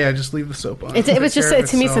being like, yeah, just leave the soap on. It was just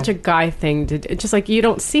to me such a guy thing. Just like you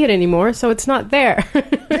don't see it anymore, so it's not there.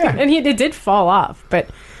 Yeah. And it did fall off, but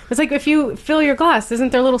It's like if you fill your glass,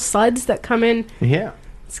 isn't there little suds that come in? Yeah.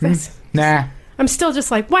 Nah. I'm still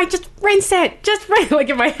just like, why? Just rinse it. Just rinse. Like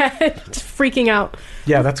in my head, just freaking out.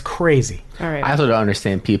 Yeah, that's crazy. All right. I also don't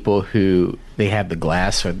understand people who they have the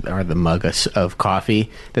glass or the mug of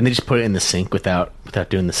coffee, then they just put it in the sink without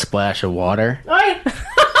doing the splash of water. What?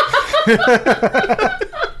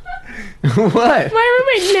 My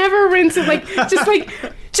roommate never rinses.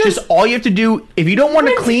 Just all you have to do, if you don't want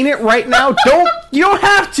to clean it right now, you don't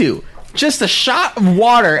have to. Just a shot of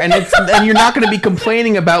water, and you're not going to be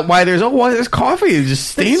complaining about why there's coffee just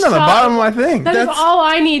stained on the bottom of my thing. That's all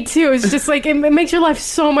I need too. It's just like it makes your life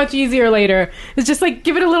so much easier later. It's just like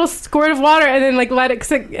give it a little squirt of water and then like let it.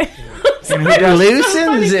 It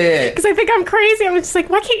loosens it. Because I think I'm crazy. I'm just like,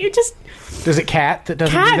 why can't you just? Does it Kat that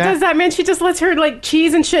doesn't do Kat that? does that, man. She just lets her like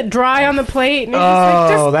cheese and shit dry on the plate. And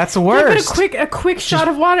that's the worst. Give it a quick shot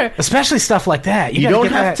of water. Especially stuff like that. You don't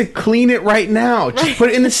have to clean it right now. Just put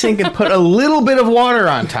it in the sink and put a little bit of water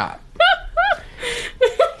on top.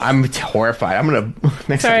 I'm horrified. I'm gonna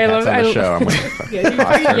next time Kat's on the show. I'm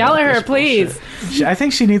gonna yell at her, please. I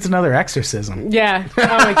think she needs another exorcism. Yeah.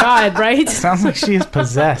 Oh my God. Right. Sounds like she is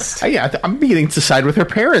possessed. Yeah, I'm beginning to side with her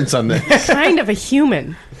parents on this. Kind of a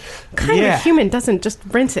human. Kind of a human doesn't just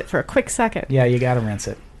rinse it for a quick second. Yeah, you gotta rinse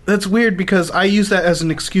it. That's weird because I use that as an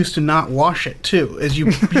excuse to not wash it too. As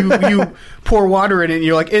you pour water in it and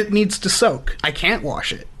you're like, it needs to soak. I can't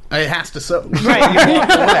wash it. It has to soak. Right.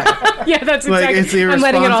 Yeah, that's exactly. Like, it's irresponsible I'm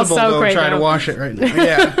letting it all soak right try now. to wash it right now.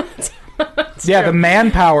 Yeah. Yeah, the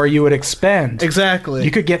manpower you would expend. Exactly.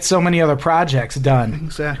 You could get so many other projects done.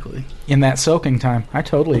 Exactly. In that soaking time. I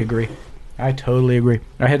totally agree. I had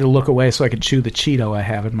to look away so I could chew the Cheeto I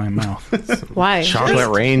have in my mouth. Why? Chocolate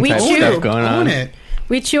rain We type chew. stuff going on.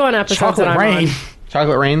 We chew on episodes Chocolate that I'm rain. on.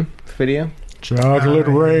 Chocolate rain video. Chocolate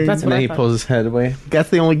rain. That's And what then I he thought. pulls his head away. That's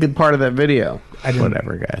the only good part of that video.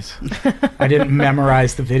 Whatever, guys. I didn't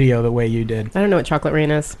memorize the video the way you did. I don't know what chocolate rain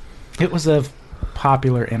is. It was a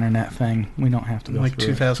popular internet thing. We don't have to go Like through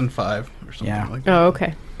 2005 or something like that. Oh, okay.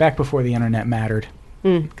 it. Back before the internet mattered.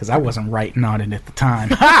 Because I wasn't writing on it at the time.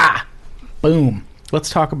 Ha! Boom. Let's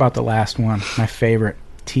talk about the last one. My favorite.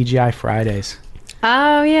 TGI Fridays.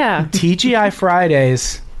 Oh, yeah. TGI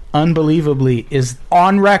Fridays, unbelievably, is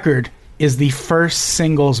on record is the first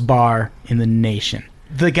singles bar in the nation.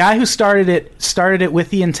 The guy who started it with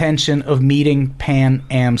the intention of meeting Pan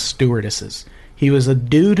Am stewardesses. He was a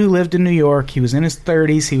dude who lived in New York. He was in his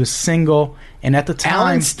 30s. He was single. And at the time...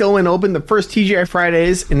 Alan Stillman opened the first TGI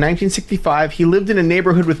Fridays in 1965. He lived in a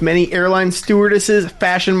neighborhood with many airline stewardesses,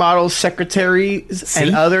 fashion models, secretaries,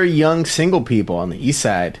 and other young single people on the east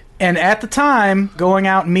side. And at the time, going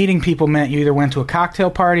out and meeting people meant you either went to a cocktail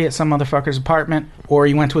party at some motherfucker's apartment or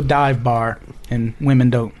you went to a dive bar. And women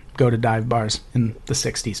don't go to dive bars in the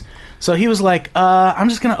 60s. So he was like, I'm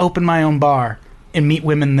just going to open my own bar and meet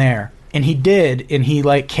women there. And he did, and he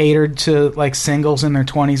like catered to like singles in their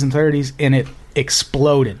 20s and 30s, and it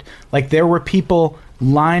exploded. Like there were people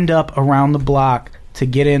lined up around the block to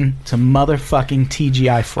get into motherfucking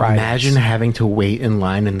TGI Fridays. Imagine having to wait in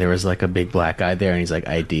line and there was like a big black guy there and he's like,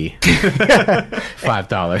 ID.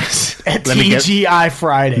 $5. At TGI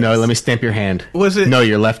Fridays. No, let me stamp your hand. Was it? No,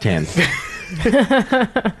 your left hand.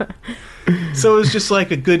 So it was just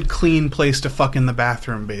like a good, clean place to fuck in the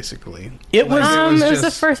bathroom, basically. It was. It was the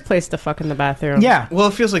just- first place to fuck in the bathroom. Yeah. Well,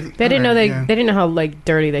 it feels like They didn't know they yeah. didn't know how like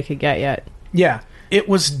dirty they could get yet. Yeah. It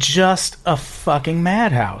was just a fucking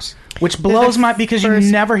madhouse. Which blows the my... Because you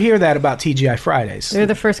first- never hear that about TGI Fridays. They're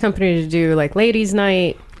the first company to do like ladies'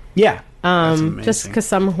 night. Yeah. amazing. Just because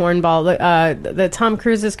some hornball, the Tom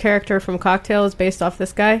Cruise's character from Cocktail is based off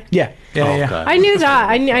this guy. Yeah. Yeah, yeah. God. I knew that.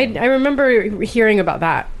 I remember hearing about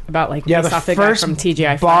that. About like Yeah, based the off the guy first from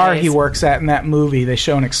TGI bar Fridays. he works at in that movie, they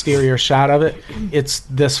show an exterior shot of it. It's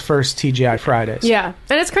this first TGI Fridays. Yeah,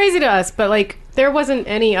 and it's crazy to us, but like there wasn't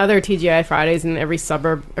any other TGI Fridays in every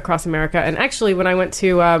suburb across America. And actually, when I went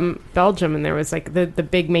to Belgium and there was like the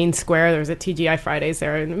big main square, there was a TGI Fridays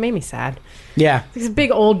there, and it made me sad. Yeah. These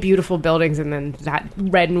big old beautiful buildings, and then that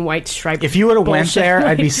red and white stripe. If you would have went bullshit. there,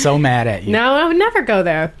 I'd be so mad at you. No, I would never go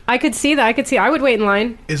there. I could see that. I would wait in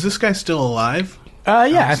line. Is this guy still alive?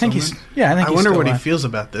 Yeah, I think he's. Yeah, I think. I he's wonder still what he alive. feels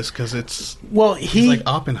about this because it's. Well, He's like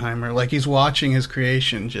Oppenheimer. Like he's watching his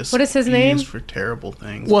creation just. What is his be name? used for terrible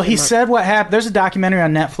things. Well, he said what happened. There's a documentary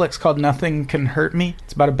on Netflix called Nothing Can Hurt Me.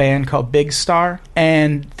 It's about a band called Big Star.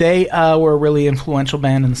 And they were a really influential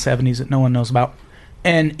band in the 70s that no one knows about.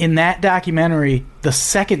 And in that documentary, the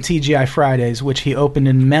second TGI Fridays, which he opened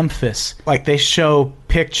in Memphis, like they show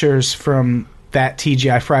pictures from that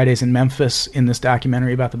TGI Fridays in Memphis in this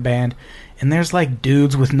documentary about the band. And there's like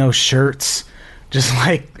dudes with no shirts, just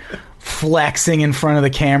like flexing in front of the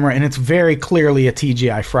camera, and it's very clearly a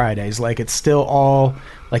TGI Fridays. Like, it's still all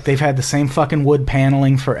like they've had the same fucking wood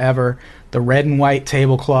paneling forever, the red and white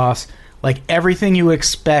tablecloths, like everything you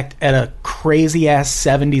expect at a crazy ass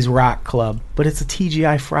 70s rock club, but it's a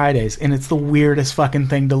TGI Fridays, and it's the weirdest fucking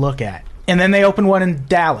thing to look at. And then they opened one in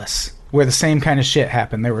Dallas where the same kind of shit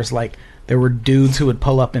happened. There were dudes who would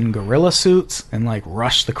pull up in gorilla suits and like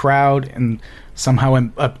rush the crowd, and somehow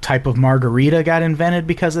a type of margarita got invented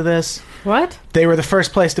because of this. What? They were the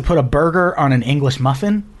first place to put a burger on an English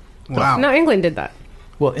muffin. Wow. No, England did that.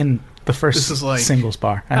 Well, in the first This is like- singles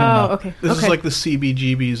bar. I don't know. Okay. This is like the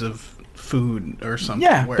CBGBs of food or something.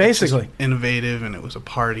 Yeah, where it's just basically. innovative, and it was a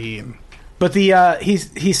party. And But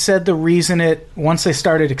he said the reason once they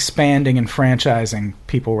started expanding and franchising,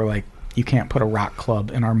 people were like, you can't put a rock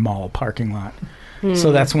club in our mall parking lot.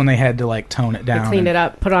 So that's when they had to like tone it down. They cleaned it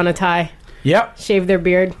up, put on a tie, Yep. shave their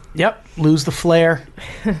beard. Yep. Lose the flair.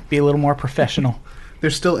 Be a little more professional. they're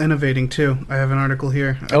still innovating too. I have an article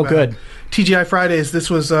here. Oh, about good. TGI Fridays. This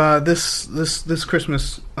was this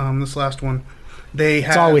Christmas. This last one. They had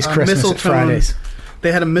It's always a Christmas at mistletoe- Fridays.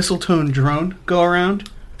 They had a mistletoe drone go around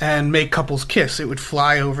and make couples kiss. It would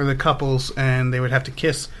fly over the couples, and they would have to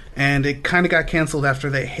kiss. And it kind of got canceled after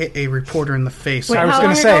they hit a reporter in the face. Wait, I was how going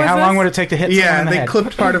to long say, ago was how long this? would it take to hit someone Yeah, in the they head?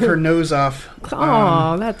 clipped part of her nose off.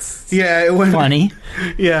 Oh, that's Yeah, it went Funny.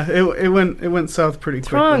 Yeah, it went south pretty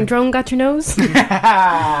quickly. wrong. Drone got your nose?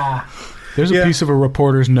 There's a Yeah. piece of a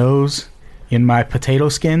reporter's nose in my potato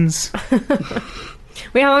skins.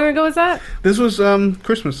 Wait, how long ago was that? This was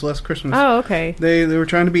Christmas, last Christmas. Oh, okay. They were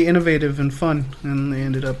trying to be innovative and fun, and they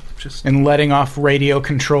ended up just And letting off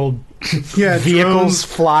radio-controlled yeah vehicles drones.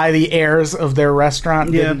 fly the airs of their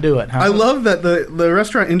restaurant. Yeah. Didn't do it, huh? I love that the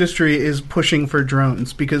restaurant industry is pushing for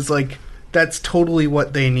drones, because like that's totally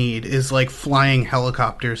what they need, is like flying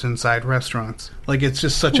helicopters inside restaurants. Like, it's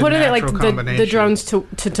just such a What are they natural like? combination. The drones to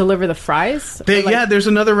deliver the fries? Or, like- Yeah, there's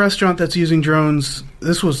another restaurant that's using drones.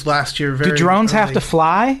 This was last year. Do drones have to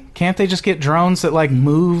fly? Can't they just get drones that like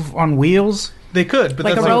move on wheels? They could, but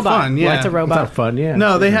like that's a no robot. fun. Yeah, It's a It's robot. not fun, yeah.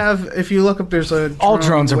 No, they have. If you look up, there's a All drone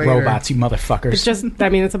drones are waiter. robots, you motherfuckers. It's just, I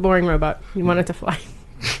mean, it's a boring robot. You want it to fly.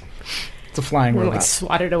 It's a flying You want to, robot. like,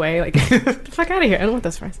 swat it away. Like, get the fuck out of here. I don't want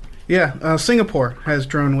those fries. Yeah, Singapore has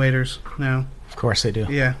drone waiters now. Of course they do.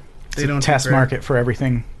 Yeah, they It's don't a do test great. market for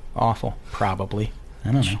everything awful, probably.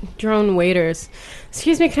 I don't know. Drone waiters.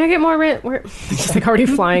 Excuse me, can I get more rent? We're just like already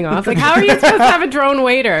flying off. Like, how are you supposed to have a drone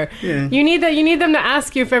waiter? Yeah. You need that. You need them to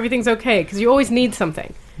ask you if everything's okay, because you always need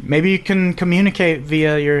something. Maybe you can communicate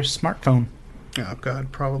via your smartphone. Oh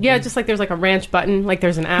God, probably. Yeah, just like there's like a ranch button, like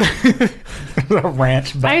there's an app. A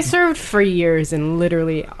ranch button. I served for years in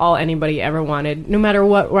literally all anybody ever wanted, no matter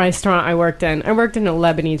what restaurant I worked in. I worked in a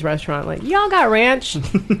Lebanese restaurant. Like, y'all got ranch?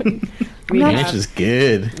 Ranch is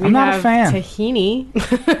good. I'm not a fan.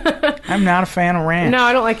 Tahini. I'm not a fan of ranch. No,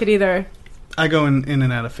 I don't like it either. I go in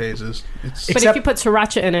and out of phases. It's But Except- if you put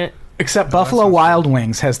sriracha in it, Except Buffalo Wild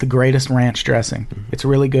Wings has the greatest ranch dressing. It's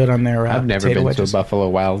really good on their I've never potato been wedges. to a Buffalo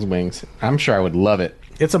Wild Wings. I'm sure I would love it.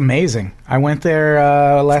 It's amazing. I went there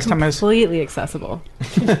last time I was completely accessible.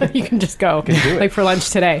 You can just go, like for lunch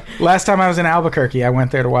today. last time I was in Albuquerque. I went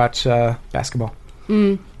there to watch basketball.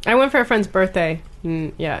 I went for a friend's birthday.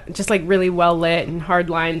 Yeah, just like really well lit and hard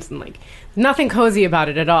lines and like nothing cozy about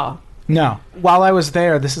it at all. No. While I was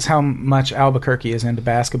there, this is how much Albuquerque is into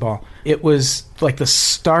basketball. It was like the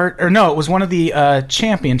start, or no, it was one of the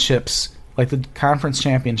championships, like the conference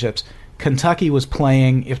championships. Kentucky was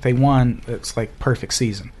playing. If they won, it's like perfect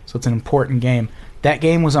season. So it's an important game. That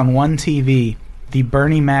game was on one TV. The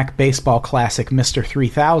Bernie Mac baseball classic, Mr.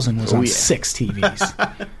 3000, was on 6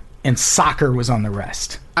 TVs. And soccer was on the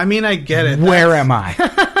rest. I mean, I get it. Where am I?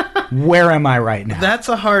 Where am I right now? That's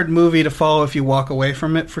a hard movie to follow if you walk away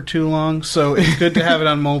from it for too long. So it's good to have it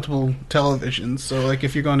on multiple televisions. So, like,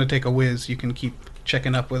 if you're going to take a whiz, you can keep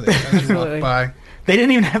checking up with it as you walk Absolutely. by. They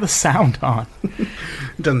didn't even have the sound on. It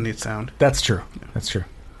doesn't need sound. That's true. That's true.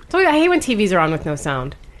 So I hate when TVs are on with no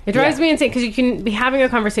sound. It drives Yeah. me insane because you can be having a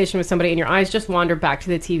conversation with somebody and your eyes just wander back to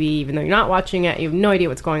the TV even though you're not watching it. You have no idea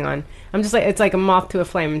what's going on. I'm just like, it's like a moth to a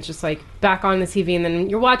flame. It's just like back on the TV and then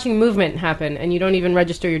you're watching movement happen and you don't even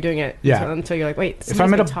register you're doing it Yeah. until you're like, wait, If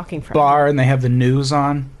I'm at a talking for bar and they have the news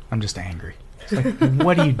on, I'm just angry. It's like,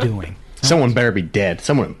 what are you doing? Someone better be dead.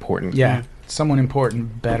 Someone important. Yeah, someone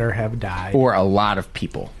important better have died. Or a lot of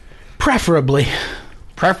people. Preferably.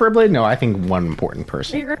 Preferably, no, I think one important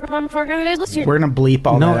person. We're going to bleep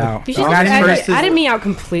all No, that out. You We're should not just even- edit me out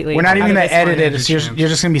completely. We're not even out going of to this edit one. it. It's just, you're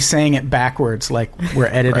just going to be saying it backwards like we're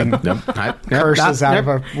editing curses out of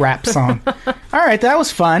a rap song. All right, that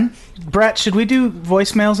was fun. Brett, should we do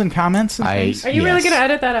voicemails and comments? And things? Are you really going to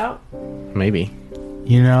edit that out? Maybe.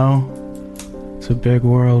 You know, it's a big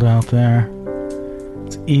world out there.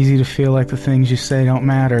 It's easy to feel like the things you say don't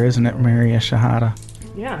matter, isn't it, Maria Shahada?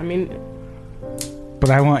 Yeah, I mean... But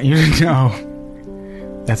I want you to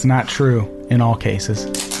know that's not true in all cases.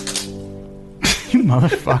 You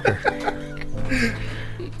motherfucker.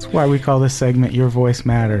 That's why we call this segment Your Voice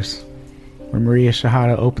Matters, where Maria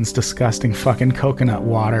Shahada opens disgusting fucking coconut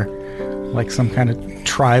water like some kind of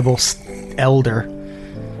tribal elder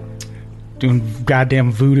doing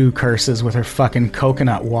goddamn voodoo curses with her fucking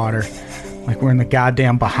coconut water. Like we're in the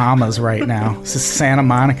goddamn Bahamas right now. This is Santa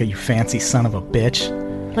Monica, you fancy son of a bitch.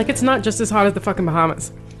 Like it's not just as hot as the fucking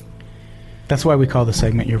Bahamas. That's why we call the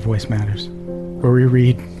segment Your Voice Matters, where we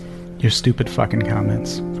read your stupid fucking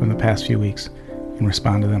comments from the past few weeks and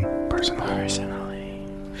respond to them personally.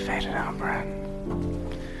 Fade it out, Brad.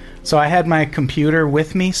 So I had my computer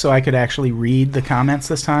with me so I could actually read the comments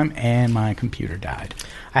this time, and my computer died.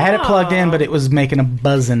 I had it plugged in, but it was making a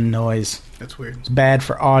buzzing noise. That's weird. It's bad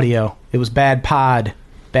for audio. It was bad pod.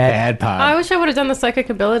 Bad pod. I wish I would have done the psychic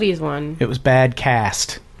abilities one. It was bad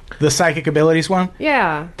cast. The psychic abilities one?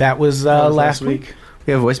 Yeah. That was last week.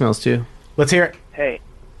 We have voicemails too. Let's hear it. Hey,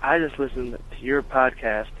 I just listened to your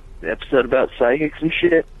podcast, the episode about psychics and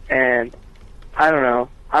shit, and I don't know.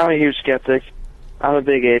 I'm a huge skeptic. I'm a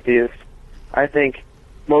big atheist. I think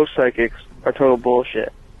most psychics are total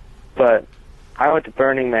bullshit. But I went to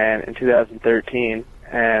Burning Man in 2013,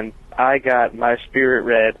 and I got my spirit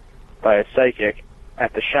read by a psychic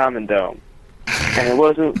at the Shaman Dome. And it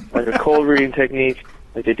wasn't like a cold reading technique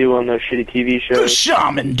like they do on those shitty TV shows. The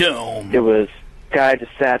Shaman Dome! It was a guy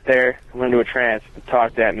just sat there and went into a trance and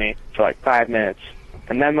talked at me for like 5 minutes.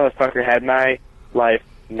 And that motherfucker had my life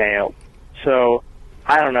nailed. So,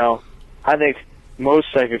 I don't know. I think most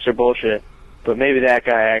psychics are bullshit, but maybe that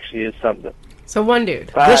guy actually is something. So one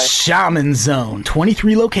dude. Bye. The Shaman Zone.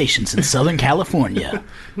 23 locations in Southern California.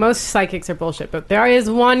 Most psychics are bullshit, but there is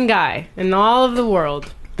one guy in all of the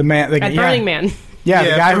world The man at Burning Man. Yeah, the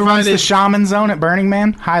Yeah, guy who runs the provided- Shaman Zone at Burning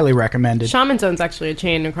Man, highly recommended. Shaman Zone's actually a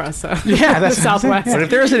chain across Yeah, the that's Southwest. But if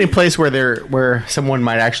there is any place where someone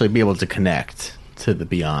might actually be able to connect to the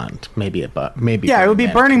beyond, maybe Yeah, it would be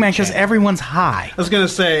Burning Man because could everyone's high. I was going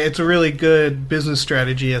to say, it's a really good business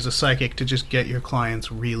strategy as a psychic to just get your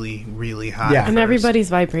clients really, really high. Yeah. And first. everybody's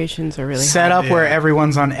vibrations are really Set high. up where Yeah.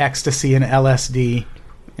 everyone's on ecstasy and LSD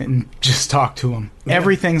and just talk to them. Yeah.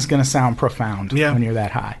 Everything's going to sound profound Yeah. when you're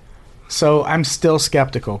that high. So I'm still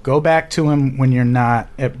skeptical. Go back to him when you're not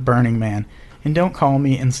at Burning Man. And don't call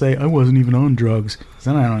me and say, I wasn't even on drugs. 'Cause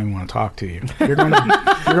then I don't even want to talk to you. You're going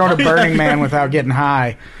to Burning Man without getting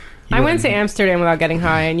high. I went to Amsterdam without getting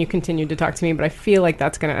high, and you continued to talk to me, but I feel like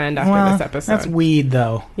that's going to end after Well, this episode. that's weed,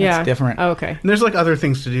 though. yeah. That's different. Oh, okay. And there's like other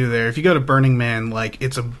things to do there. If you go to Burning Man, like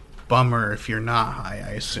it's a bummer if you're not high,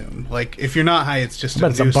 I assume. Like if you're not high, it's just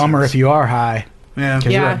But it's a bummer if you are high. Yeah.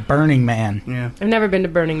 Because you're Yeah. at Burning Man. Yeah. I've never been to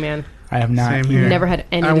Burning Man. I have not. Same either. here. Never had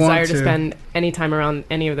any I want desire to to. spend any time around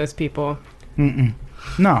any of those people.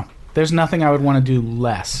 No. There's nothing I would want to do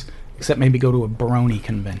less, except maybe go to a brony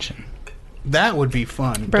convention. That would be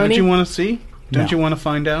fun. Brony? Don't you want to see? Don't No. you want to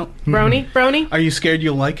find out? Brony? Brony? Are you scared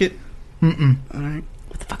you'll like it? Mm-mm. All right.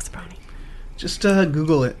 What the fuck's a brony? Just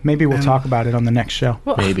Google it. Maybe we'll And talk about it on the next show.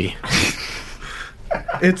 Well, maybe.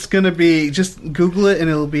 It's gonna be just Google it and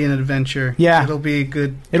it'll be an adventure. Yeah. It'll be a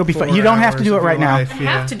good. It'll be fun. 4 You don't have to hours do it of right your now. life, I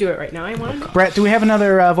yeah. have to do it right now. I want to. Brett, do we have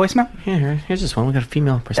another voicemail? Yeah, here's this one. We got a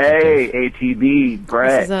female perspective. Hey, ATB, This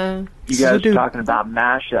Brett. is a... You This is a guys are dude. talking about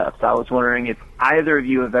mashups. I was wondering if either of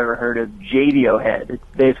you have ever heard of Radiohead. It's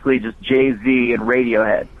basically just Jay-Z and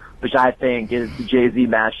Radiohead, which I think is the Jay-Z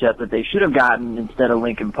mashup that they should have gotten instead of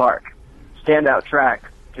Linkin Park. Standout track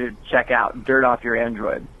to check out, Dirt Off Your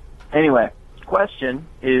Android. Anyway, question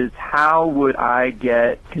is, how would I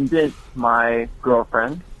convince my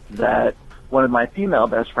girlfriend that one of my female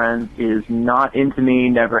best friends is not into me,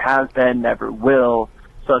 never has been, never will,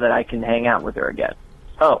 so that I can hang out with her again?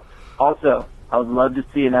 Oh, also, I would love to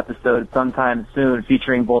see an episode sometime soon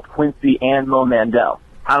featuring both Quincy and Mo Mandel.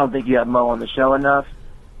 I don't think you have Mo on the show enough,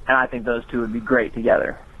 and I think those two would be great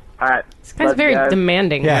together. All right. This guy's Love you very guys.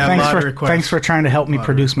 demanding. Yeah, Yeah, a lot of requests. thanks for trying to help me A lot of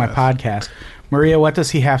produce my requests. podcast. Maria, what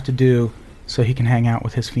does he have to do so he can hang out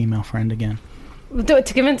with his female friend again? To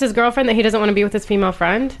convince his girlfriend that he doesn't want to be with his female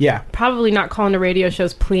friend? Yeah. Probably not calling to radio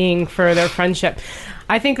shows pleading for their friendship.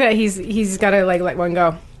 I think that he's got to like let one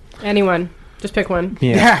go. Anyone. Just pick one.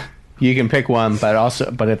 Yeah. You can pick one, but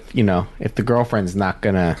if the girlfriend's not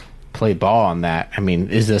gonna play ball on that, I mean,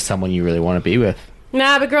 is this someone you really want to be with?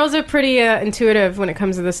 Nah, but girls are pretty intuitive when it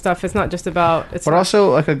comes to this stuff. It's not just about... But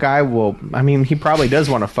also, like, a guy will... I mean, he probably does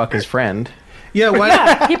want to fuck his friend. Yeah, why?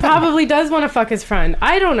 Yeah, he probably does want to fuck his friend.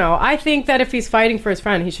 I don't know. I think that if he's fighting for his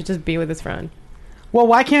friend, he should just be with his friend. Well,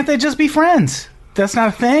 why can't they just be friends? That's not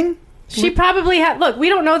a thing? She probably had... Look, we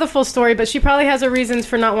don't know the full story, but she probably has her reasons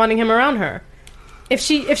for not wanting him around her. If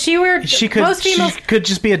she were... She could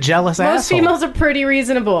just be a jealous asshole. Most females are pretty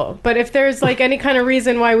reasonable. But if there's, like, any kind of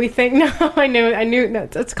reason why we think... No, I knew... No,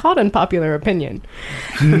 it's called unpopular opinion.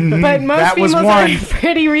 But most females are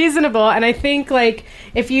pretty reasonable. And I think, like,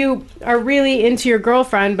 if you are really into your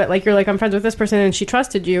girlfriend, but, like, you're like, I'm friends with this person and she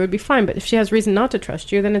trusted you, it would be fine. But if she has reason not to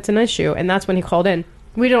trust you, then it's an issue. And that's when he called in.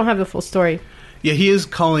 We don't have the full story. Yeah, he is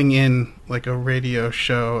calling in like a radio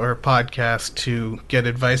show or a podcast to get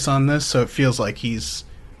advice on this, so it feels like he's,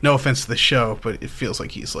 no offense to the show, but it feels like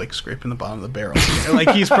he's like scraping the bottom of the barrel. Like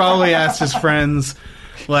he's probably asked his friends,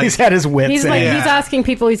 like he's had his wits. He's like he's asking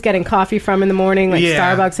people he's getting coffee from in the morning, like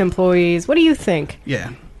Starbucks employees. What do you think?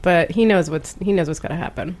 Yeah. But he knows what's going to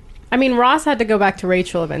happen. I mean, Ross had to go back to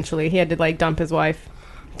Rachel eventually. He had to like dump his wife.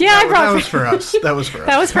 Yeah, that was for us. That was for us.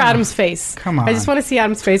 That was for Adam's face. Come on. I just want to see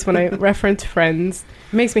Adam's face when I reference Friends.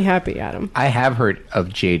 It makes me happy, Adam. I have heard of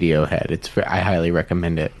JDO Head. I highly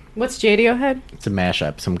recommend it. What's JDO It's a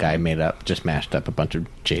mashup. Some guy just mashed up a bunch of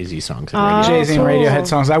Jay-Z songs. Jay-Z and Radiohead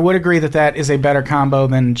songs. I would agree that is a better combo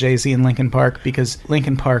than Jay-Z and Linkin Park, because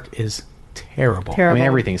Linkin Park is terrible. I mean,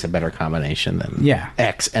 everything's a better combination than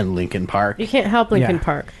X and Linkin Park. You can't help Linkin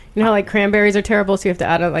Park. You know how like cranberries are terrible, so you have to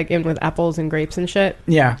add it like in with apples and grapes and shit?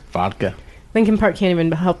 Yeah. Vodka. Linkin Park can't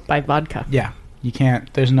even help by vodka. Yeah. You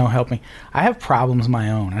can't. There's no helping. I have problems of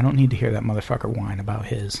my own. I don't need to hear that motherfucker whine about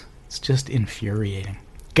his. It's just infuriating.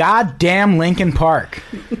 Goddamn Linkin Park.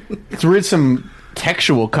 Let's read some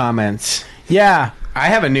textual comments. Yeah. I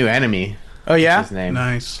have a new enemy. Oh, yeah? What's his name?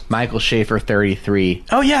 Nice. Michael Schaefer 33.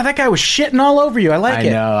 Oh, yeah, that guy was shitting all over you. I like it.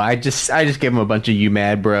 I know. I just gave him a bunch of You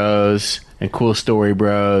Mad Bros and Cool Story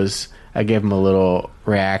Bros. I gave him a little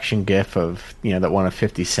reaction gif of, that one of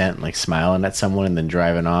 50 Cent, like, smiling at someone and then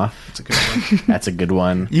driving off. That's a good one. That's a good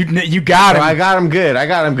one. You got him. I got him good.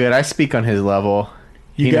 I speak on his level.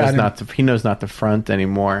 He knows not to front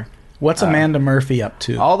anymore. What's Amanda Murphy up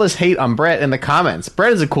to? All this hate on Brett in the comments.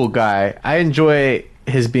 Brett is a cool guy. I enjoy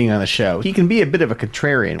his being on the show. He can be a bit of a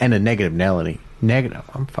contrarian and a negative Nelly. Negative.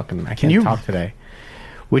 I can't talk today.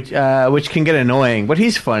 Which can get annoying, but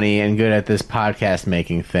he's funny and good at this podcast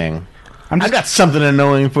making thing. I got something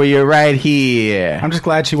annoying for you right here. I'm just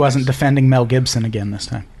glad she wasn't defending Mel Gibson again this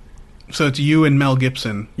time. So it's you and Mel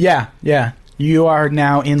Gibson. Yeah. You are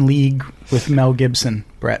now in league with Mel Gibson,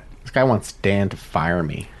 Brett. This guy wants Dan to fire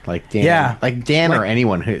me. Like Dan or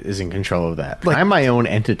anyone who is in control of that. I'm my own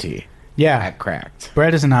entity. Yeah. At Cracked.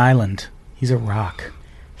 Brett is an island. He's a rock.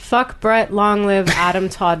 Fuck Brett, long live Adam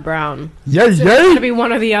Todd Brown. Yeah. It's going to be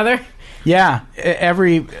one or the other. Yeah.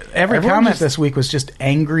 Every comment this week was just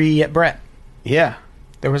angry at Brett. Yeah.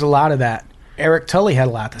 There was a lot of that. Eric Tully had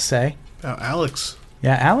a lot to say. Oh, Alex.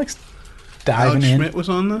 Yeah, Alex diving in. Alex Schmidt was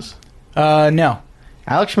on this? No.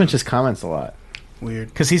 Alex Schmidt just comments a lot. Weird.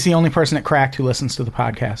 Because he's the only person at Cracked who listens to the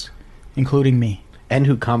podcast, including me. And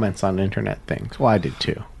who comments on internet things. Well, I did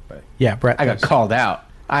too. But yeah, Brett. I got called out.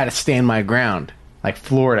 I had to stand my ground. Like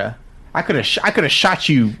Florida. I could have shot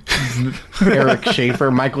you, Eric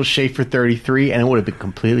Schaefer, Michael Schaefer 33, and it would have been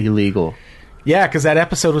completely legal. Yeah, because that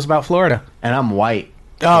episode was about Florida. And I'm white.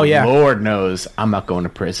 Oh, yeah. Lord knows I'm not going to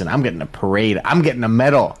prison. I'm getting a parade. I'm getting a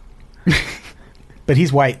medal. But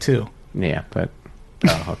he's white, too. Yeah, but...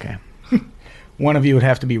 Oh, okay. One of you would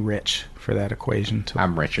have to be rich for that equation.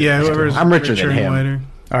 I'm richer. Yeah, I'm richer than him. Whiter.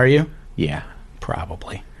 Are you? Yeah.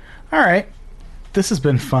 Probably. All right. This has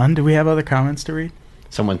been fun. Do we have other comments to read?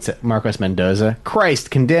 Someone said, Marcos Mendoza.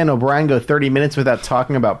 Christ, can Dan O'Brien go 30 minutes without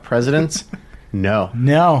talking about presidents? No.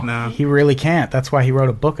 No. He really can't. That's why he wrote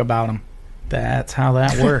a book about him. That's how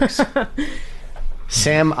that works.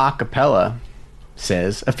 Sam Acapella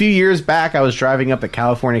says, a few years back, I was driving up the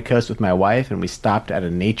California coast with my wife, and we stopped at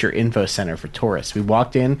a nature info center for tourists. We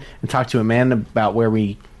walked in and talked to a man about where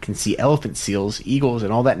we can see elephant seals, eagles,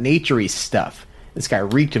 and all that nature-y stuff. This guy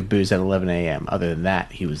reeked of booze at 11 a.m. Other than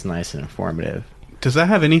that, he was nice and informative. Does that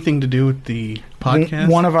have anything to do with the podcast?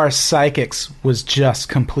 One of our psychics was just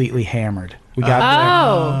completely hammered. We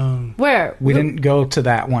got where? We didn't go to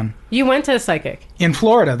that one. You went to a psychic in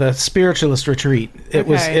Florida, the spiritualist retreat.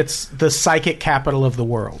 It's the psychic capital of the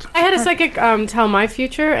world. I had a psychic tell my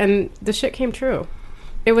future, and the shit came true.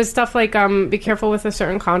 It was stuff like be careful with a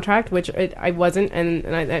certain contract, which I wasn't, and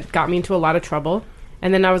it got me into a lot of trouble.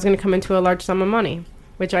 And then I was going to come into a large sum of money,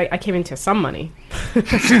 which I came into some money.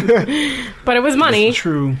 But it was money.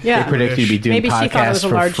 True. Yeah. They predict you to be doing Maybe she thought it podcasts was a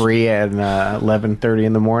for large- free at 11:30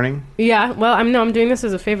 in the morning. Yeah, well, I'm doing this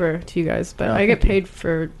as a favor to you guys, but Oh, I get thank you. paid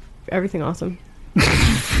for everything awesome.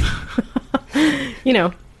 You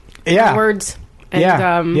know, Yeah. words. And,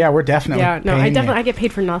 Yeah, we're definitely. Yeah, no, paying you. I get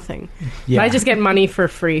paid for nothing. Yeah. But I just get money for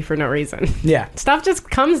free for no reason. Yeah, Stuff just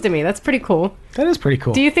comes to me. That's pretty cool. that is pretty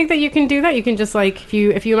cool. Do you think that you can do that? You can just like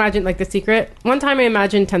if you imagine like The Secret. One time I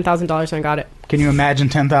imagined $10,000 and I got it. Can you imagine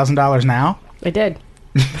 $10,000 now? I did.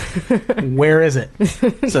 Where is it?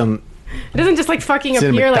 Some It doesn't just like fucking it's in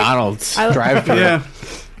a appear like McDonald's I- drive-through.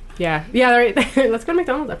 Yeah. yeah. Right. Let's go to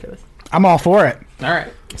McDonald's after this. I'm all for it. All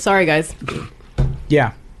right. Sorry guys,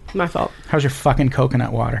 Yeah. my fault. How's your fucking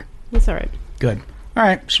coconut water? It's all right. Good. All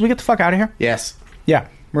right. Should we get the fuck out of here? Yes. Yeah.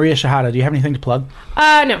 Maria Shahada, do you have anything to plug?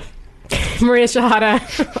 No. Maria Shahada.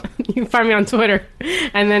 You can find me on Twitter,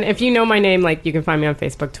 and then if you know my name, like you can find me on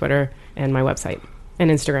Facebook, Twitter, and my website and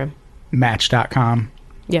Instagram. Match.com.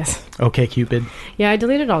 Yes. OkCupid. Yeah, I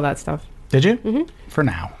deleted all that stuff. Did you? Mm-hmm. For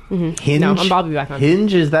now. Hinge. No, I'll be back on.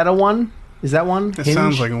 Hinge, is that a one? Is that one? It Hinge?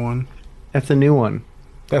 sounds like a one. That's a new one.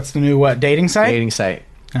 That's the new what? Dating site? Dating site.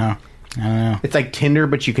 Oh. I don't know. It's like Tinder,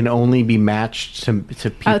 but you can only be matched to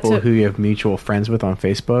people who you have mutual friends with on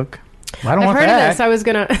Facebook. Well, I don't I've want heard that. of this. I was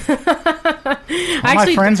gonna.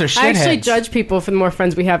 my friends are I actually shitheads. judge people for the more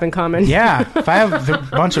friends we have in common. Yeah. If I have a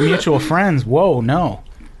bunch of mutual friends, whoa, no.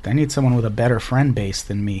 I need someone with a better friend base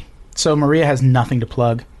than me. So Maria has nothing to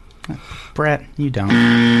plug. Brett, you don't.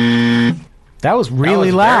 That was really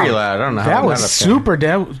was loud. very loud. I don't know how That we was got up super.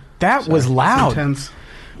 That was loud. Intense.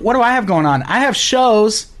 What do I have going on? I have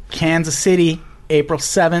shows. Kansas City, April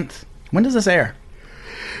 7th. When does this air?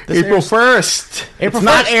 This April airs- 1st. April it's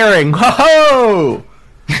not 1st. airing. Ho-ho!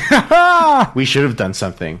 We should have done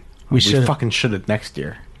something. We should. fucking should have next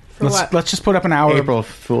year. For what? Let's just put up an hour. April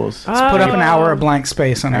Fools. Let's put up an hour of blank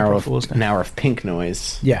space on an, hour April of, Fool's Day. an hour of pink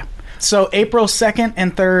noise. Yeah. So April 2nd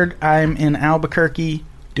and 3rd, I'm in Albuquerque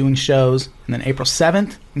doing shows. And then April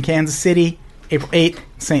 7th in Kansas City. April 8th,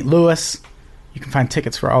 St. Louis. You can find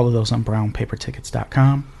tickets for all of those on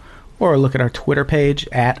brownpapertickets.com. Or look at our Twitter page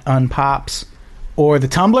at Unpops. Or the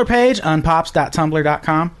Tumblr page,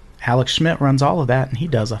 unpops.tumblr.com. Alex Schmidt runs all of that, and he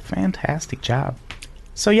does a fantastic job.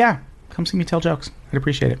 So yeah, come see me tell jokes. I'd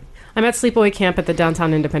appreciate it. I'm at Sleepaway Camp at the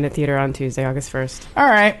Downtown Independent Theater on Tuesday, August 1st. All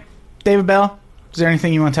right. David Bell, is there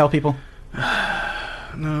anything you want to tell people?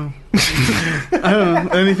 No. I don't know.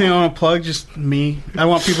 Anything I want to plug? Just me. I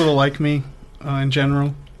want people to like me in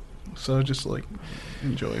general. So just like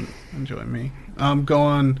enjoy me. Go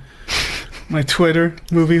on my Twitter,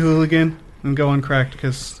 Movie Hooligan, and go Uncracked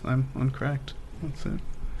because I'm uncracked. That's it.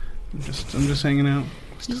 I'm just hanging out.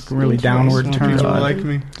 Really downward Just turn. want people to like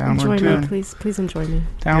me. Downward Enjoy turn. me, please enjoy me.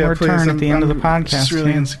 Downward please, turn at the end of the podcast. Just really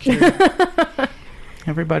man. insecure.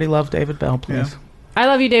 Everybody love David Bell, please. Yeah. I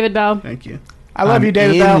love you, David Bell. Thank you. I love I'm you,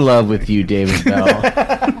 David in Bell. love with you, David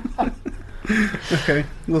Bell. Okay,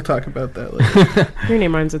 we'll talk about that later. Your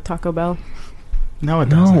name rhymes with Taco Bell. No, it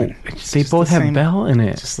doesn't. they both the have same- Bell in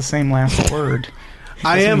it. Just the same last word.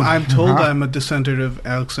 I'm told Uh-huh. I'm a descendant of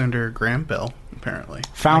Alexander Graham Bell, apparently.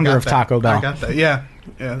 Founder I got of that. Taco Bell. I got that. Yeah,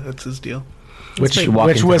 that's his deal. which pretty- Walk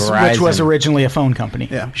into was Verizon. originally a phone company.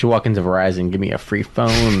 Yeah, You should walk into Verizon, give me a free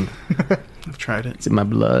phone. I've tried it. It's in my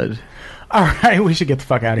blood. All right, we should get the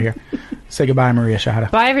fuck out of here. Say goodbye, Maria Shahada.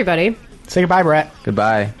 Bye, everybody. Say goodbye, Brett.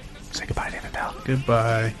 Goodbye. Say goodbye, David Bell.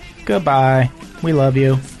 Goodbye. Goodbye. We love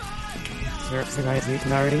you. Sir,